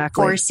 that's exactly. Not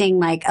forcing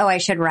like, oh, I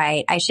should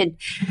write.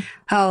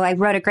 I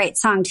wrote a great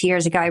song 2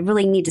 years ago. I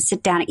really need to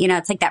sit down.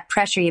 It's like that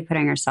pressure you put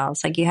on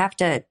yourselves. Like you have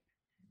to,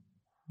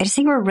 I just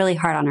think we're really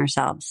hard on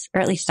ourselves, or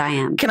at least I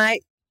am.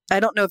 I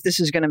don't know if this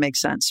is going to make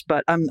sense,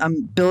 but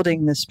I'm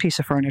building this piece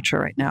of furniture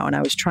right now, and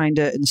I was trying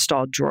to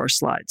install drawer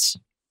slides.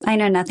 I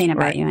know nothing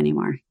about you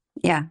anymore.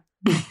 Yeah.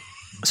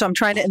 So I'm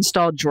trying to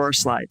install drawer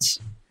slides,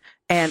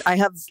 and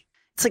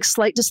it's like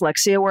slight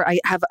dyslexia where I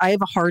have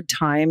a hard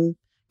time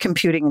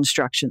computing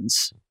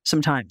instructions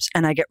sometimes,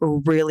 and I get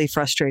really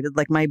frustrated.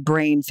 Like my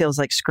brain feels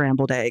like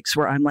scrambled eggs,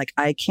 where I'm like,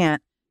 I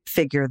can't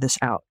figure this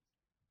out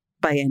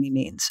by any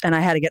means. And I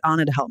had to get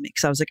Anna to help me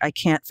because I was like, I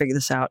can't figure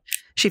this out.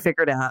 She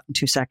figured it out in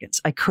 2 seconds.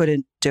 I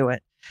couldn't do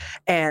it.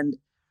 And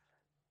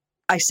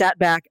I sat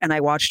back and I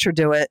watched her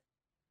do it.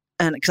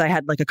 And because I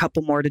had like a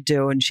couple more to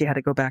do and she had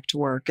to go back to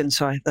work. And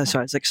so I was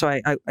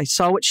like, I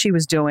saw what she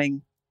was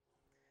doing.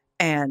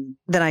 And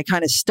then I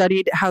kind of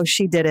studied how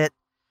she did it.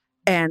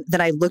 And then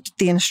I looked at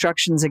the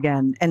instructions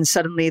again. And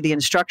suddenly the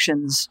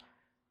instructions,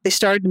 they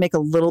started to make a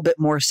little bit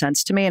more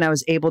sense to me. And I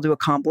was able to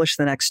accomplish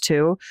the next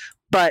two.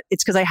 But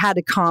it's because I had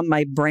to calm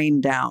my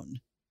brain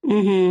down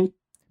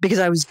because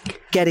I was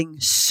getting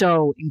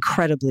so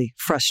incredibly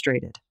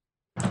frustrated.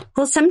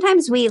 Well,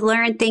 sometimes we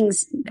learn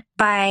things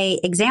by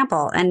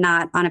example and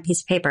not on a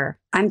piece of paper.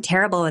 I'm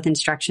terrible with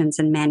instructions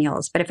and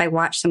manuals, but if I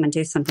watch someone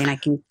do something, I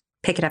can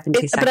pick it up in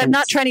 2 seconds. But I'm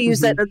not trying to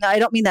use that. I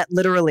don't mean that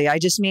literally. I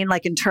just mean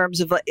like in terms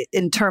of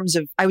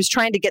I was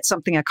trying to get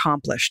something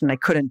accomplished and I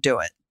couldn't do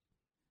it.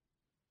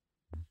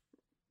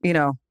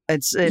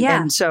 And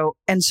so,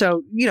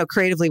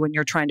 creatively, when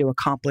you're trying to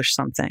accomplish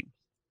something,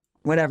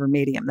 whatever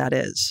medium that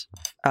is,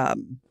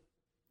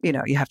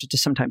 you have to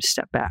just sometimes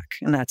step back.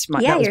 And that's my,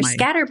 you're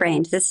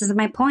scatterbrained. This is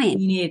my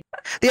point.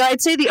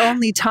 I'd say the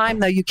only time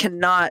though, you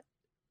cannot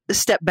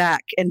step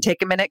back and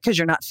take a minute because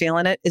you're not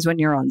feeling it is when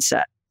you're on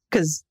set.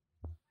 Because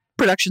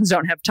productions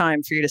don't have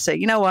time for you to say,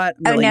 you know what?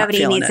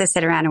 Nobody needs to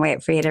sit around and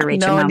wait for you to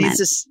reach a moment.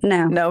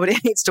 Nobody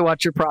needs to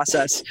watch your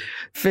process.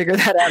 Figure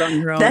that out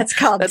on your own. That's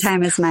called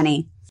time is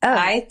money.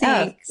 I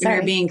think when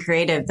you're being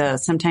creative, though,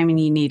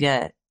 sometimes you need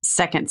a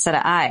second set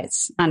of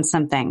eyes on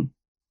something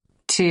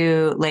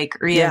to like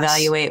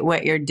reevaluate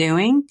what you're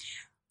doing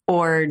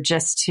or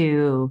just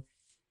to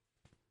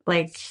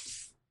like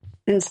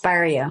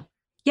inspire you.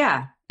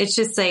 Yeah. It's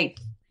just like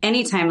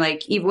anytime,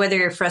 like whether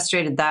you're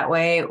frustrated that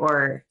way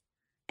or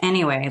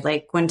anyway,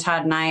 like when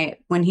Todd and I,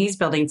 when he's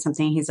building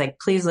something, he's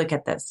like, please look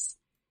at this.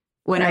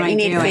 What am I doing?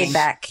 You need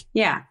feedback.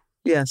 Yeah.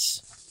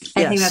 Yes.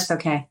 I think that's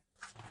okay.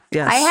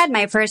 Yes. I had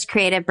my first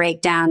creative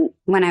breakdown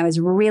when I was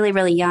really,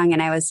 really young,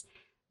 and I was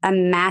a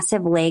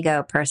massive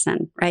Lego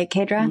person, right,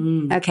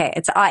 Kedra? Okay.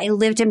 I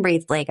lived and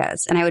breathed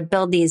Legos, and I would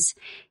build these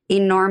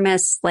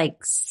enormous like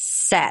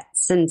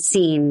sets and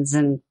scenes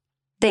and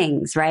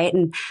things, right?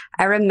 And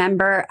I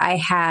remember I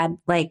had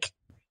like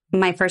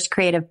my first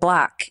creative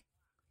block.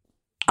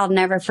 I'll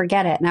never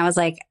forget it. And I was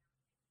like,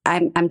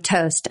 I'm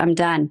toast. I'm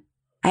done.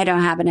 I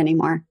don't have it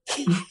anymore.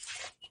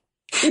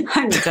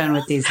 I'm done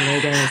with these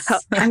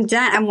Legos. I'm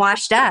done. I'm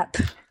washed up.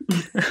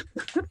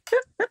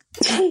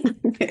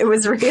 It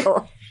was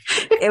real.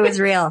 It was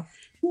real.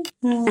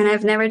 And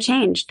I've never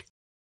changed.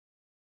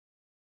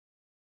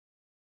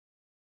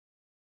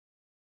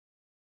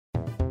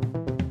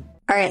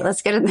 All right,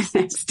 let's go to the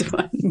next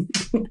one.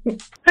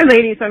 Hi,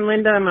 ladies. I'm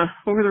Linda. I'm a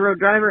over-the-road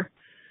driver.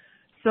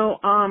 So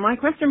my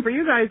question for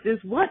you guys is,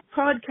 what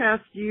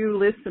podcast do you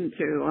listen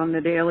to on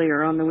the daily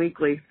or on the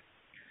weekly?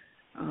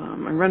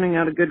 I'm running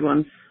out of good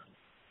ones.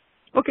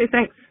 Okay,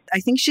 thanks. I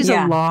think she's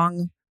a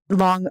long,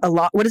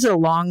 what is it? A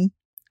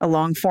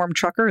long form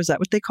trucker? Is that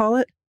what they call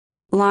it?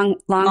 Long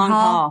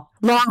haul.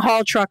 Long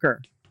haul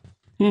trucker.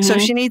 Mm-hmm. So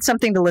she needs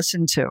something to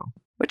listen to,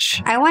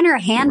 which I want her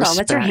handle.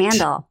 Respect. What's her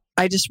handle?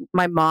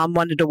 My mom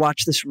wanted to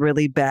watch this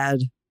really bad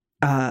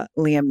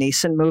Liam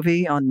Neeson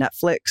movie on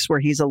Netflix where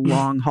he's a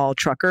long haul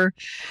trucker.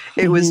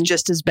 It was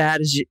just as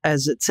bad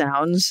as it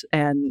sounds.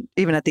 And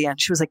even at the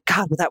end, she was like,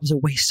 God, well, that was a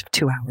waste of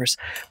 2 hours.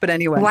 But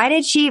anyway. Why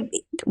did she?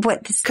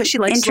 Because she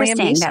likes Liam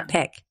Neeson. That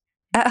pick.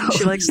 Oh.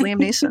 She likes Liam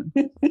Neeson.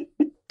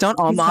 Don't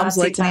all moms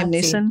like Liam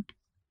Neeson?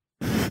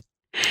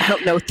 I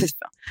don't know what this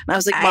film. And I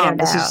was like, Mom,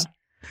 this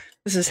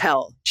is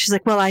hell. She's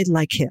like, well, I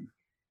like him.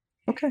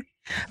 Okay.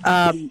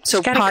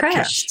 So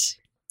podcasts.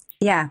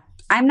 Yeah.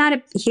 I'm not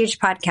a huge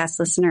podcast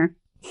listener.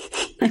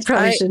 I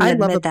probably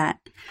shouldn't admit that.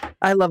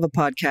 I love a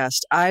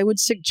podcast. I would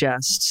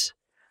suggest,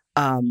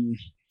 well,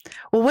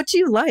 what do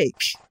you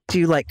like? Do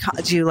you like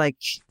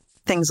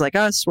things like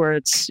us where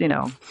it's,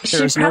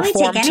 there's no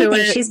form to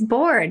it? She's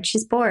bored.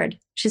 She's bored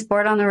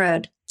on the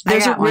road.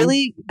 There's a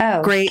really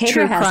great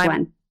true crime.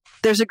 One.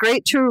 There's a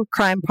great true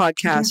crime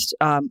podcast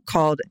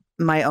called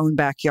My Own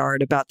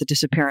Backyard about the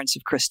disappearance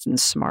of Kristen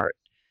Smart.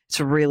 It's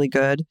really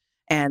good.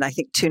 And I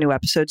think 2 new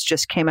episodes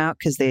just came out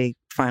because they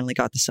finally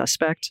got the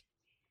suspect.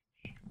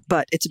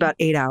 But it's about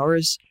 8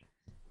 hours.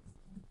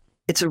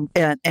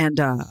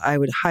 I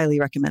would highly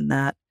recommend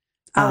that.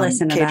 I'll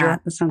listen to Kadra,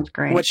 that. That sounds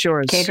great. What's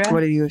yours? Kadra? What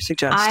do you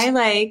suggest? I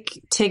like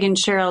Tig and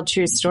Cheryl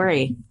True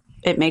Story.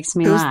 It makes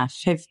me laugh.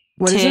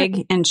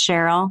 Tig and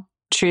Cheryl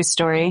True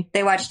Story.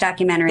 They watch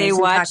documentaries. They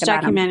watch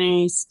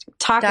documentaries.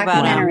 Talk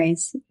about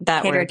documentaries.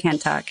 That Kadra word.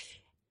 Can't talk.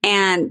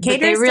 And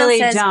but they really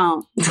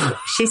don't.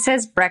 She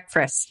says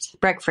breakfast.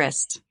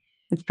 Breakfast.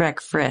 It's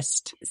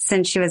breakfast.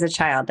 Since she was a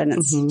child,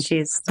 and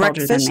she's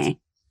older than me.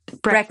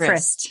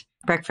 Breakfast.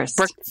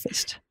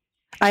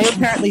 I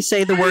apparently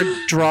say the word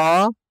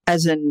draw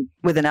as in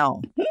with an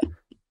L.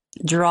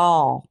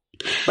 Draw.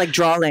 Like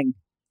drawing.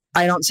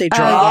 I don't say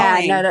draw. Oh,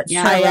 yeah, no, that's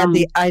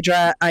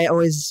I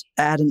always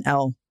add an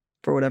L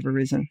for whatever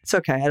reason. It's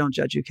okay. I don't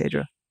judge you,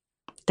 Kadra.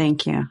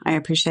 Thank you. I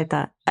appreciate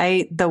that.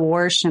 The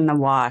whoosh and the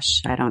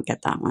wash. I don't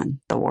get that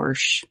one. The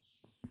whoosh.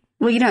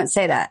 Well, you don't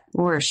say that.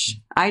 Whoosh.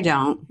 I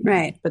don't.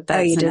 Right. But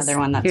that's another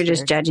one that's you're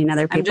just weird. Judging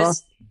other people.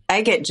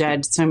 I get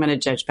judged, so I'm going to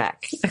judge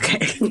back.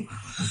 Okay.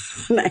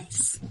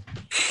 Nice.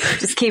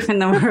 Just keeping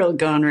the world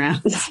going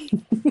around.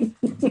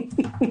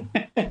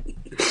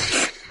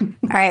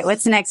 All right.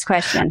 What's the next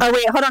question? Oh,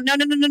 wait. Hold on.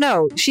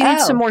 No. She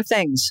needs some more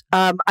things.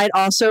 I'd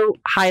also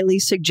highly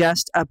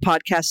suggest a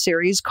podcast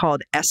series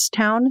called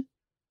S-Town.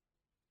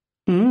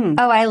 Oh,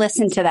 I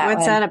listened to that.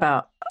 What's that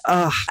about?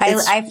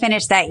 I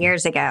finished that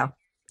years ago.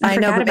 I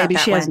know, but maybe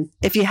she hasn't.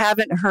 If you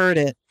haven't heard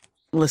it,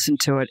 listen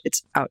to it.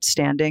 It's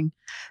outstanding.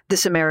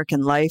 This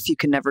American Life, you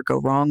can never go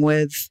wrong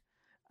with.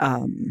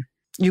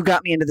 You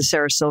got me into the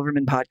Sarah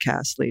Silverman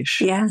podcast,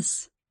 Leash.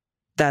 Yes.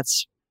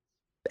 That's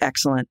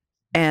excellent.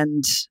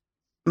 And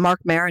Mark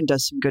Maron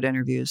does some good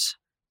interviews.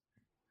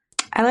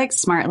 I like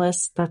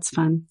Smartless. That's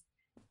fun.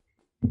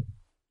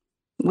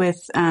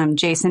 With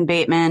Jason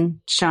Bateman,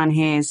 Sean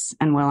Hayes,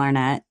 and Will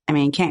Arnett. I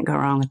mean, you can't go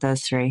wrong with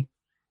those 3.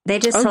 They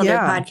just sold their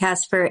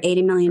podcast for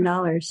 $80 million.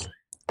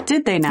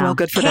 Did they now? Well,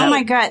 good for them. Oh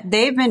my God.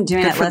 They've been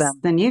doing it less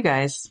than you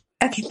guys.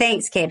 Okay.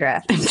 Thanks,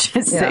 Kadra. I'm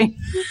just saying.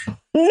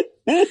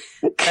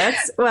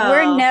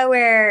 We're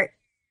nowhere.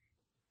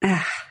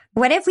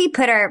 What if we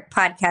put our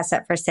podcast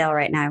up for sale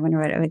right now? I wonder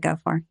what it would go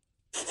for.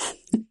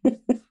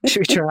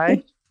 Should we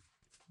try?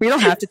 We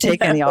don't have to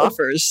take any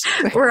offers.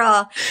 We're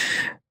on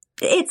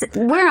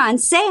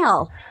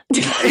sale.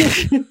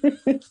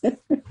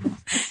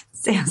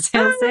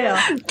 Sale.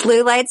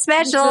 Blue light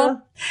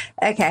special.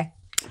 Okay.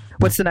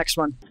 What's the next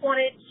one?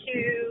 Wanted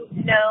to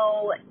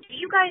know, do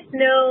you guys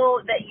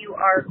know that you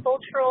are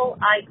cultural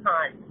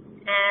icons?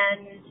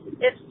 And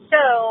if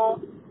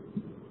so,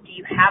 do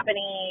you have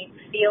any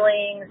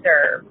feelings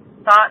or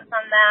thoughts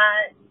on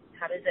that?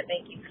 How does it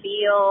make you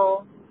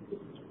feel?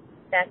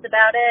 That's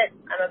about it.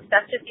 I'm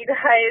obsessed with you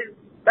guys,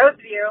 both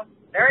of you,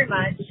 very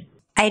much.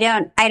 I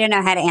don't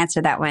know how to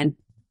answer that one.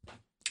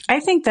 I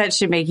think that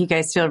should make you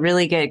guys feel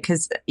really good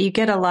because you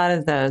get a lot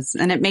of those.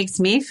 And it makes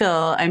me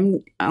feel,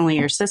 I'm only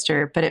your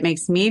sister, but it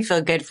makes me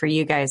feel good for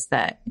you guys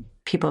that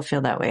people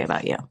feel that way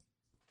about you.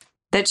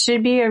 That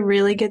should be a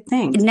really good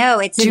thing. No,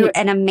 it's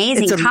an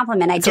amazing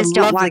compliment. I just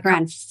don't walk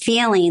around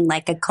feeling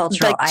like a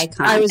cultural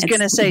icon. I was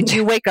going to say, do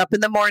you wake up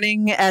in the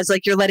morning as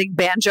like you're letting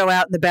banjo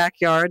out in the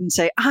backyard and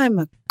say, I'm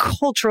a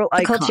cultural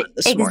icon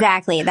this morning?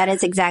 Exactly. That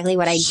is exactly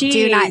what I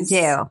do not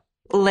do.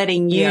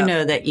 Letting you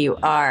know that you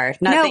are.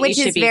 Not that which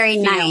you should is be very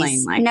feeling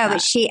nice. like no, that.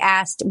 but she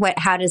asked,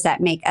 how does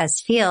that make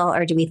us feel?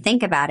 Or do we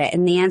think about it?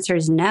 And the answer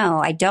is no,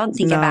 I don't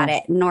think about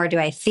it, nor do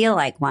I feel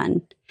like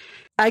one.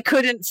 I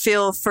couldn't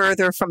feel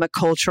further from a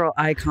cultural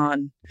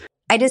icon.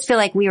 I just feel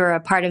like we were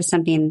a part of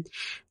something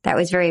that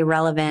was very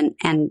relevant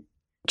and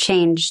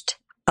changed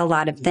a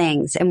lot of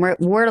things. And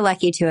we're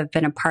lucky to have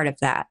been a part of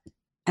that.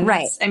 And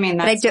right. I mean,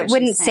 but I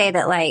wouldn't say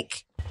that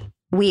like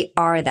we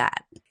are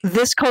that.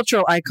 This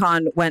cultural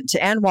icon went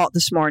to Ann Walt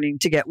this morning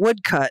to get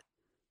wood cut.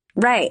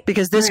 Right.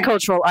 Because this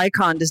cultural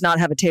icon does not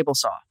have a table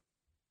saw.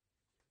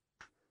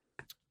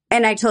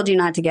 And I told you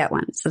not to get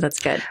one. So that's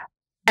good.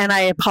 And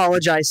I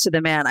apologized to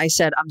the man. I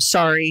said, I'm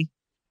sorry.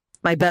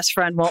 My best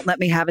friend won't let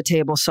me have a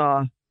table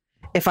saw.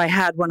 If I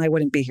had one, I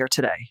wouldn't be here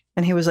today.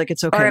 And he was like,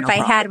 it's okay. Or if I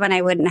had one,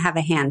 I wouldn't have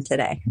a hand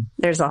today.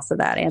 There's also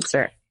that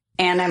answer.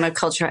 And I'm a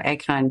cultural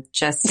icon,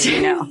 just so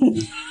you know.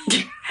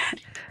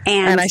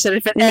 And I said,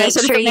 if it makes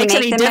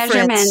any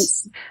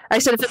difference, I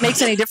said, if it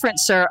makes any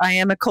difference, sir, I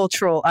am a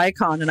cultural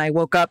icon. And I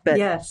woke up at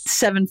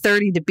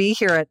 7:30 to be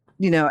here at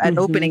at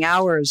opening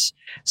hours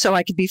so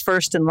I could be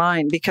first in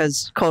line,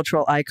 because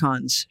cultural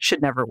icons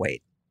should never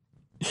wait.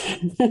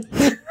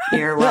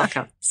 You're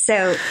welcome.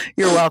 So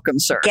you're welcome,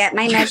 sir. Get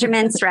my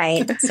measurements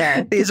right,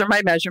 sir. These are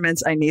my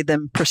measurements. I need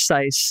them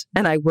precise,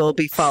 and I will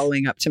be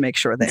following up to make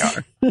sure they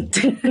are.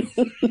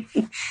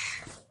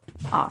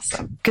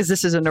 Awesome. Because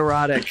this is a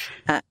neurotic,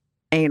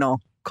 anal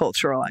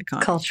cultural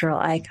icon. Cultural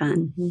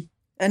icon.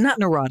 And not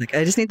neurotic.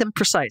 I just need them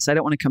precise. I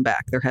don't want to come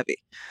back. They're heavy.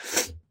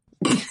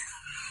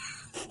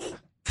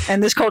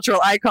 And this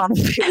cultural icon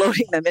will be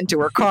loading them into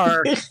her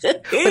car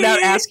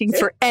without asking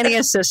for any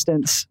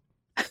assistance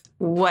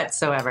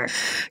whatsoever.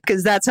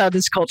 Because that's how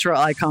this cultural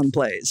icon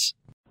plays.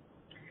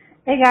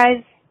 Hey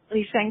guys,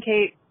 Leisha and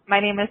Kate. My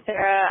name is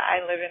Sarah.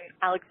 I live in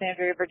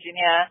Alexandria,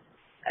 Virginia.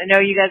 I know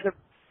you guys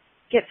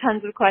get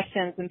tons of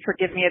questions, and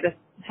forgive me if this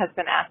has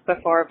been asked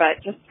before,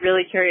 but just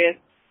really curious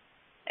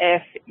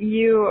if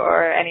you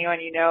or anyone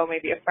you know,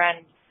 maybe a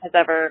friend, has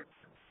ever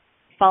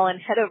fallen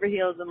head over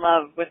heels in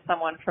love with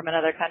someone from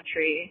another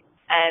country,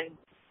 and,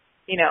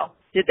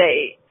 did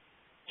they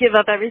give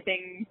up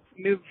everything,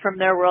 move from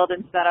their world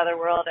into that other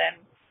world,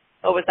 and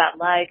what was that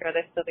like? Are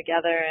they still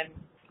together? And,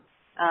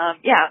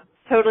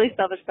 totally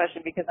selfish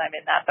question, because I'm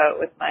in that boat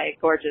with my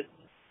gorgeous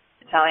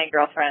Italian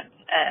girlfriend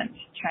and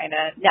trying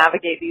to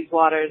navigate these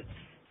waters,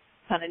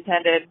 pun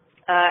intended.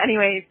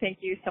 Anyway, thank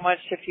you so much.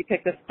 If you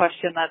picked this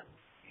question, that's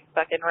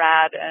fucking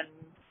rad, and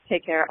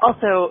take care.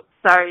 Also,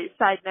 sorry,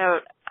 side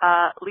note,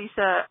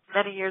 Leisha,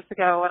 many years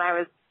ago when I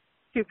was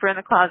super in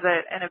the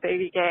closet and a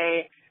baby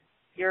gay,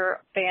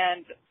 your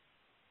band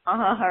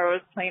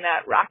was playing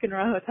at Rock and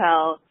Roll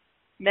Hotel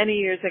many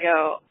years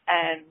ago,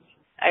 and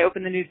I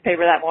opened the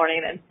newspaper that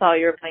morning and saw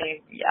you were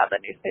playing, the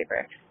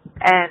newspaper.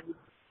 And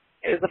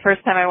it was the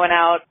first time I went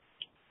out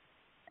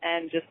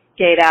and just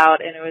gayed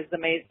out, and it was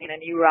amazing,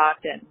 and you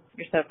rocked, and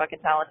you're so fucking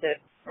talented.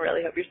 I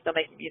really hope you're still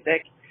making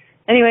music.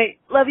 Anyway,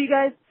 love you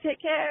guys.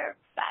 Take care.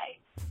 Bye.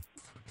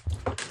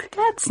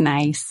 That's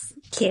nice.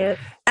 Cute.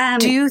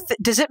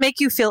 Does it make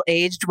you feel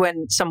aged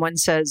when someone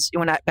says,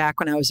 back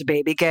when I was a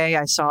baby gay,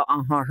 I saw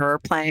her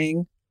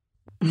playing?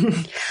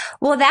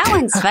 Well, that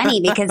one's funny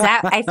because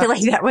I feel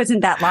like that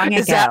wasn't that long ago.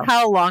 Is that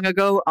how long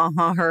ago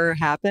her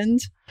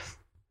happened?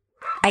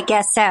 I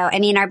guess so. I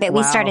mean,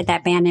 we started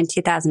that band in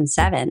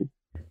 2007.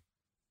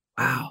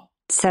 Wow.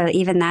 So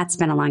even that's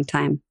been a long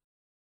time.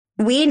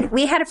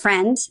 We had a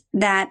friend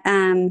that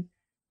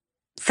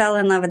fell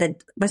in love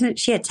with wasn't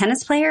she a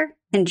tennis player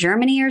in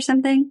Germany or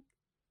something?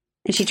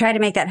 And she tried to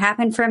make that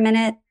happen for a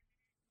minute,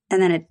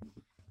 and then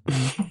do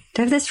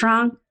I have this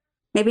wrong?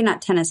 Maybe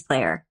not tennis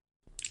player.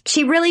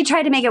 She really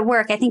tried to make it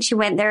work. I think she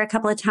went there a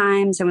couple of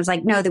times and was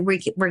like, no, we're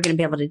going to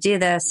be able to do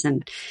this.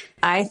 And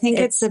I think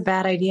it's a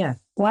bad idea.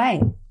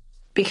 Why?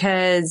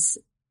 Because,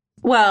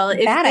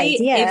 if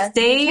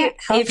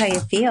how you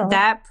feel,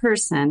 that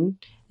person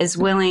is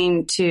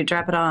willing to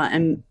drop it all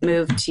and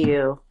move to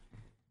you,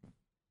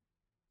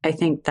 I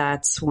think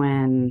that's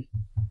when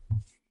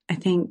I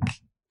don't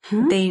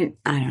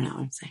know what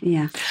I'm saying.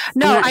 Yeah.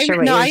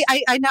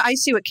 I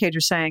see what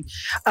Kadra's saying.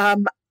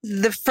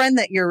 The friend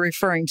that you're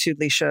referring to,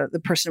 Leisha, the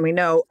person we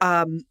know,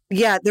 I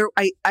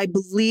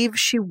believe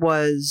she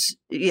was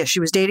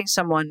dating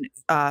someone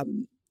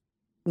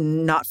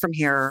not from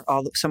here,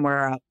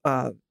 somewhere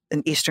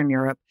in Eastern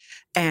Europe,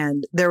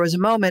 and there was a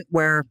moment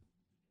where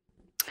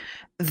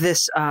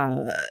this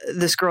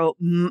girl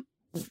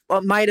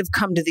might have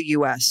come to the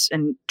U.S.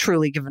 and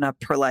truly given up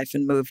her life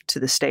and moved to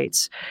the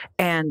States.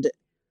 And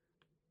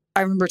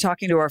I remember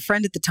talking to our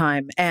friend at the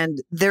time, and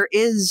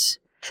there's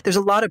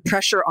a lot of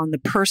pressure on the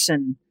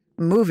person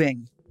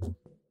moving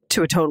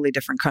to a totally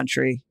different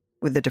country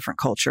with a different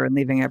culture and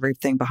leaving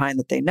everything behind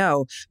that they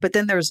know. But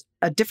then there's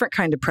a different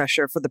kind of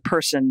pressure for the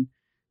person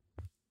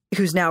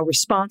who's now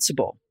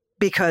responsible,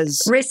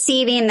 because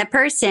receiving the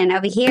person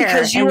over here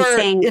and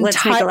saying,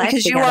 let's make a life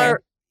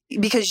together.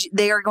 Because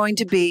they are going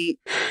to be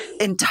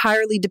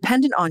entirely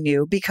dependent on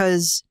you,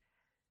 because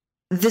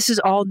this is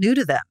all new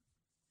to them.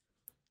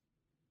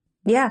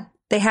 Yeah,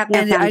 they have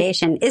no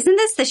foundation. Isn't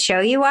this the show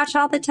you watch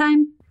all the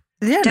time?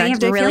 Yeah, don't you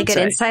have really good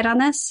insight on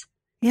this?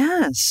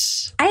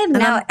 Yes, I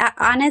have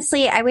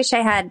honestly, I wish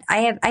I had.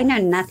 I know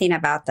nothing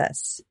about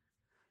this.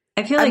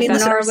 I feel like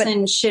that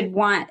person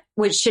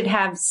should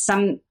have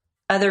some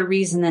other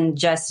reason than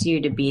just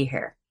you to be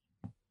here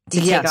to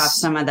take off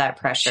some of that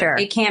pressure. Sure.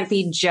 It can't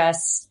be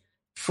just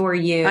for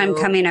you. I'm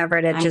coming over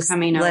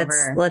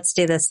to let's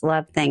do this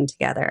love thing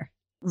together.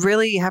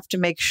 Really, you have to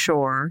make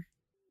sure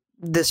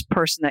this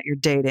person that you're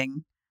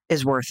dating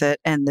is worth it,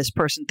 and this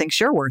person thinks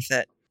you're worth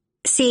it.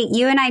 See,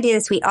 you and I do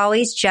this. We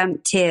always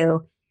jump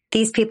to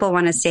these people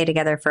want to stay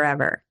together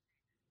forever.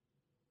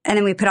 And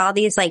then we put all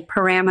these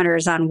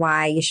parameters on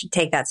why you should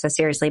take that so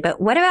seriously.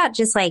 But what about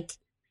just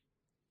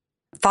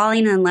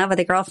falling in love with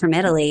a girl from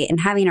Italy and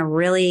having a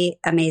really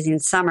amazing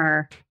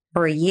summer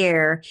or a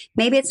year?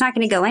 Maybe it's not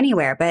going to go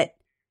anywhere, but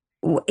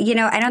I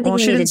don't think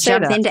we need to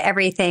jump into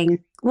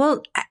everything.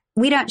 Well,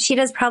 we don't. She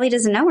probably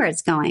doesn't know where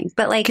it's going.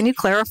 But can you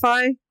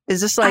clarify?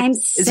 Is this what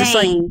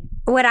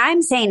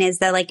I'm saying is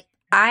that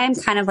I'm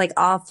kind of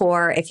all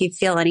for, if you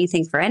feel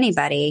anything for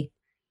anybody,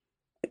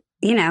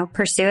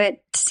 pursue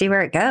it to see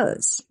where it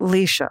goes.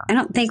 Leisha. I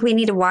don't think we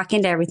need to walk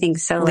into everything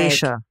so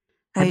Leisha.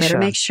 I better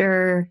make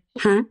sure.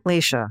 Huh?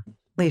 Leisha.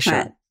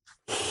 What?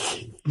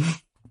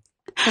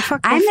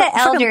 I'm the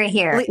elder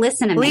here.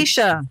 Listen to me.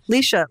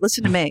 Leisha,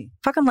 listen to me.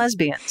 Fucking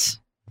lesbians.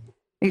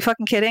 Are you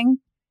fucking kidding?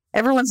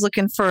 Everyone's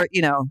looking for,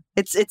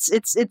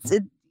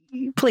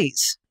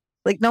 please.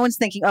 Like, no one's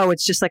thinking, oh,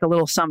 it's just like a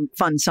little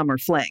fun summer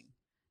fling.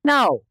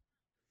 No.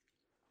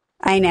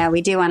 I know.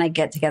 We do want to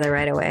get together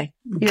right away.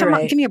 Come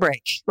on, give me a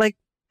break. Like,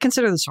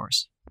 consider the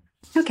source.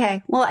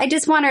 Okay. Well, I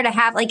just want her to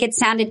have, like, it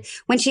sounded,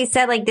 when she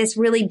said, like, this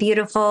really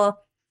beautiful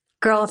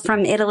girl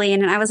from Italy,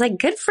 and I was like,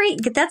 good for you.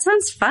 That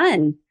sounds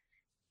fun.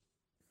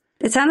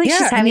 It sounds like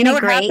she's having a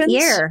great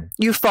year.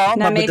 You fall in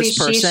love with maybe this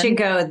person. She should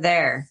go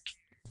there.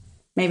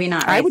 Maybe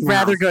not right I would now,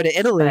 rather go to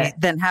Italy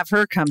than have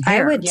her come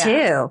here. I would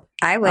too.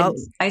 I would.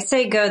 I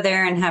say go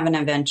there and have an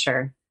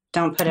adventure.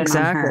 Don't put it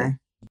on her.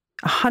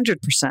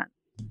 100%.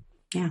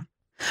 Yeah.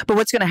 But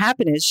what's going to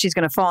happen is she's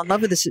going to fall in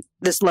love with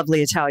this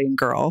lovely Italian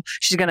girl.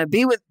 She's going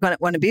to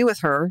want to be with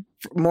her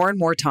for more and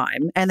more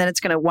time, and then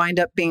it's going to wind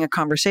up being a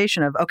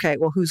conversation of, okay,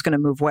 well, who's going to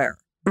move where?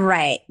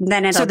 Right.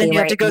 Then it'll you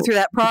have to go through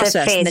that process. The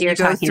phase and then you're you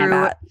go talking through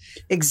about.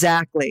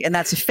 Exactly. And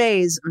that's a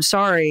phase. I'm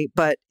sorry,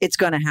 but it's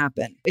going to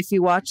happen. If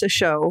you watch a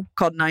show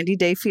called 90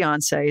 Day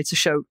Fiancé, it's a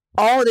show.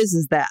 All it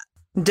is that.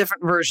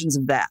 Different versions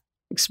of that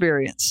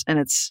experience. And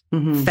it's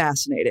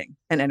fascinating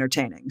and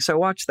entertaining. So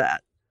watch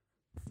that.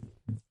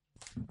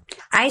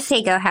 I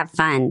say go have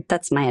fun.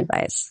 That's my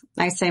advice.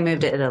 I say move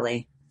to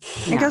Italy.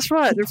 And guess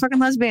what? They're fucking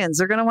lesbians.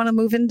 They're going to want to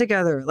move in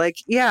together. Like,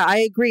 yeah, I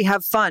agree.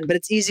 Have fun. But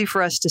it's easy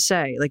for us to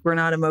say. Like, we're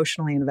not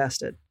emotionally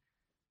invested.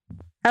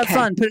 Have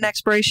fun. Put an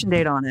expiration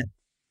date on it.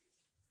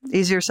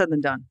 Easier said than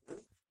done.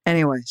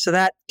 Anyway, so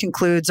that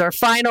concludes our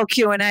final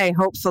Q&A,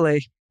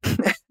 hopefully.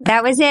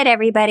 That was it,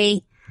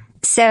 everybody.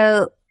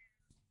 So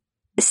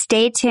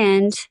stay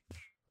tuned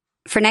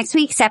for next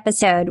week's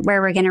episode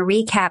where we're going to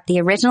recap the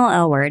original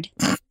L Word.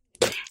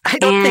 I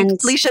don't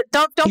think, Leisha,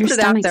 don't put it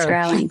out there.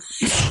 Growling.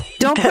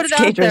 Don't put it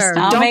out there.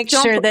 I'll make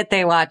sure that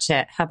they watch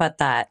it. How about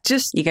that?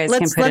 Just you guys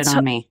can put it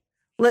on me.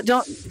 Let's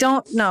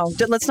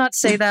not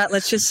say that.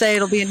 Let's just say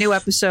it'll be a new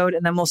episode,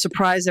 and then we'll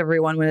surprise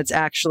everyone when it's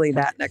actually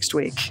that next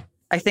week.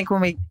 I think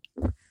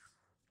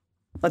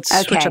let's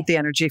switch up the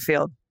energy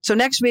field. So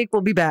next week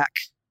we'll be back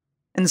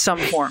in some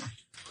form.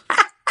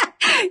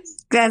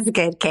 That's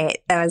good, Kate.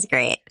 That was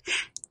great.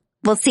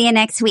 We'll see you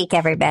next week,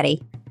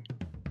 everybody.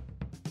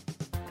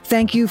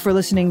 Thank you for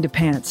listening to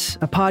Pants,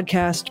 a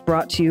podcast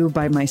brought to you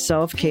by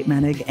myself, Kate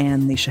Menig,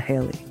 and Leisha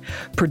Haley.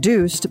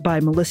 Produced by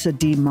Melissa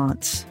D.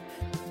 Montz.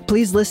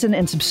 Please listen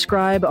and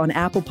subscribe on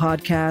Apple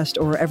Podcast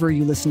or wherever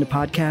you listen to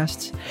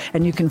podcasts.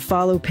 And you can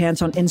follow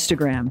Pants on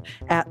Instagram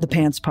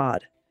 @ThePantsPod.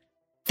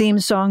 Theme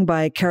song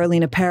by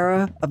Carolina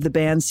Parra of the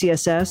band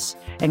CSS,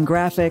 and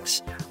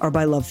graphics are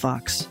by Love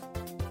Fox.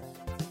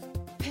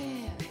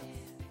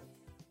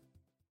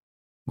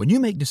 When you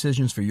make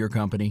decisions for your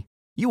company,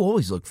 you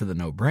always look for the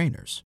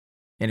no-brainers.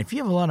 And if you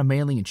have a lot of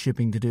mailing and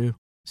shipping to do,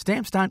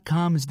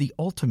 Stamps.com is the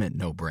ultimate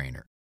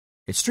no-brainer.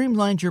 It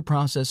streamlines your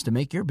process to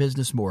make your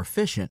business more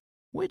efficient,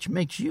 which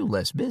makes you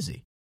less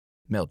busy.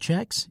 Mail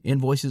checks,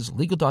 invoices,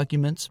 legal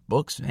documents,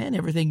 books, and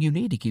everything you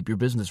need to keep your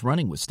business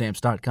running with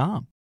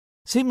Stamps.com.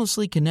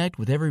 Seamlessly connect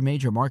with every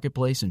major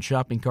marketplace and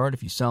shopping cart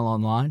if you sell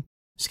online.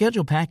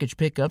 Schedule package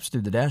pickups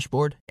through the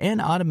dashboard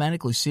and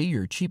automatically see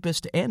your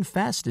cheapest and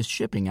fastest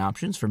shipping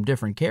options from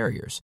different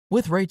carriers,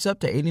 with rates up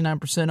to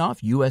 89%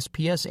 off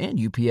USPS and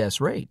UPS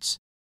rates.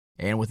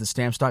 And with the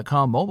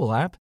Stamps.com mobile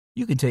app,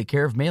 you can take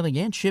care of mailing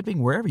and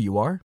shipping wherever you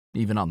are,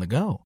 even on the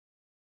go.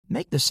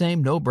 Make the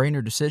same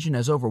no-brainer decision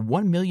as over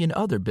 1 million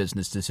other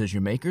business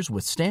decision makers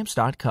with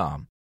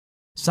Stamps.com.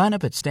 Sign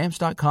up at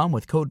Stamps.com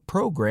with code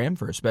PROGRAM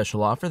for a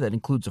special offer that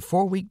includes a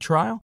 4-week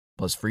trial,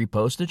 plus free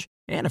postage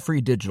and a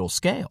free digital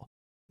scale.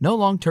 No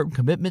long-term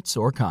commitments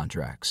or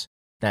contracts.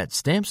 That's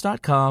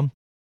Stamps.com,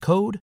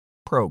 code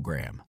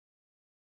PROGRAM.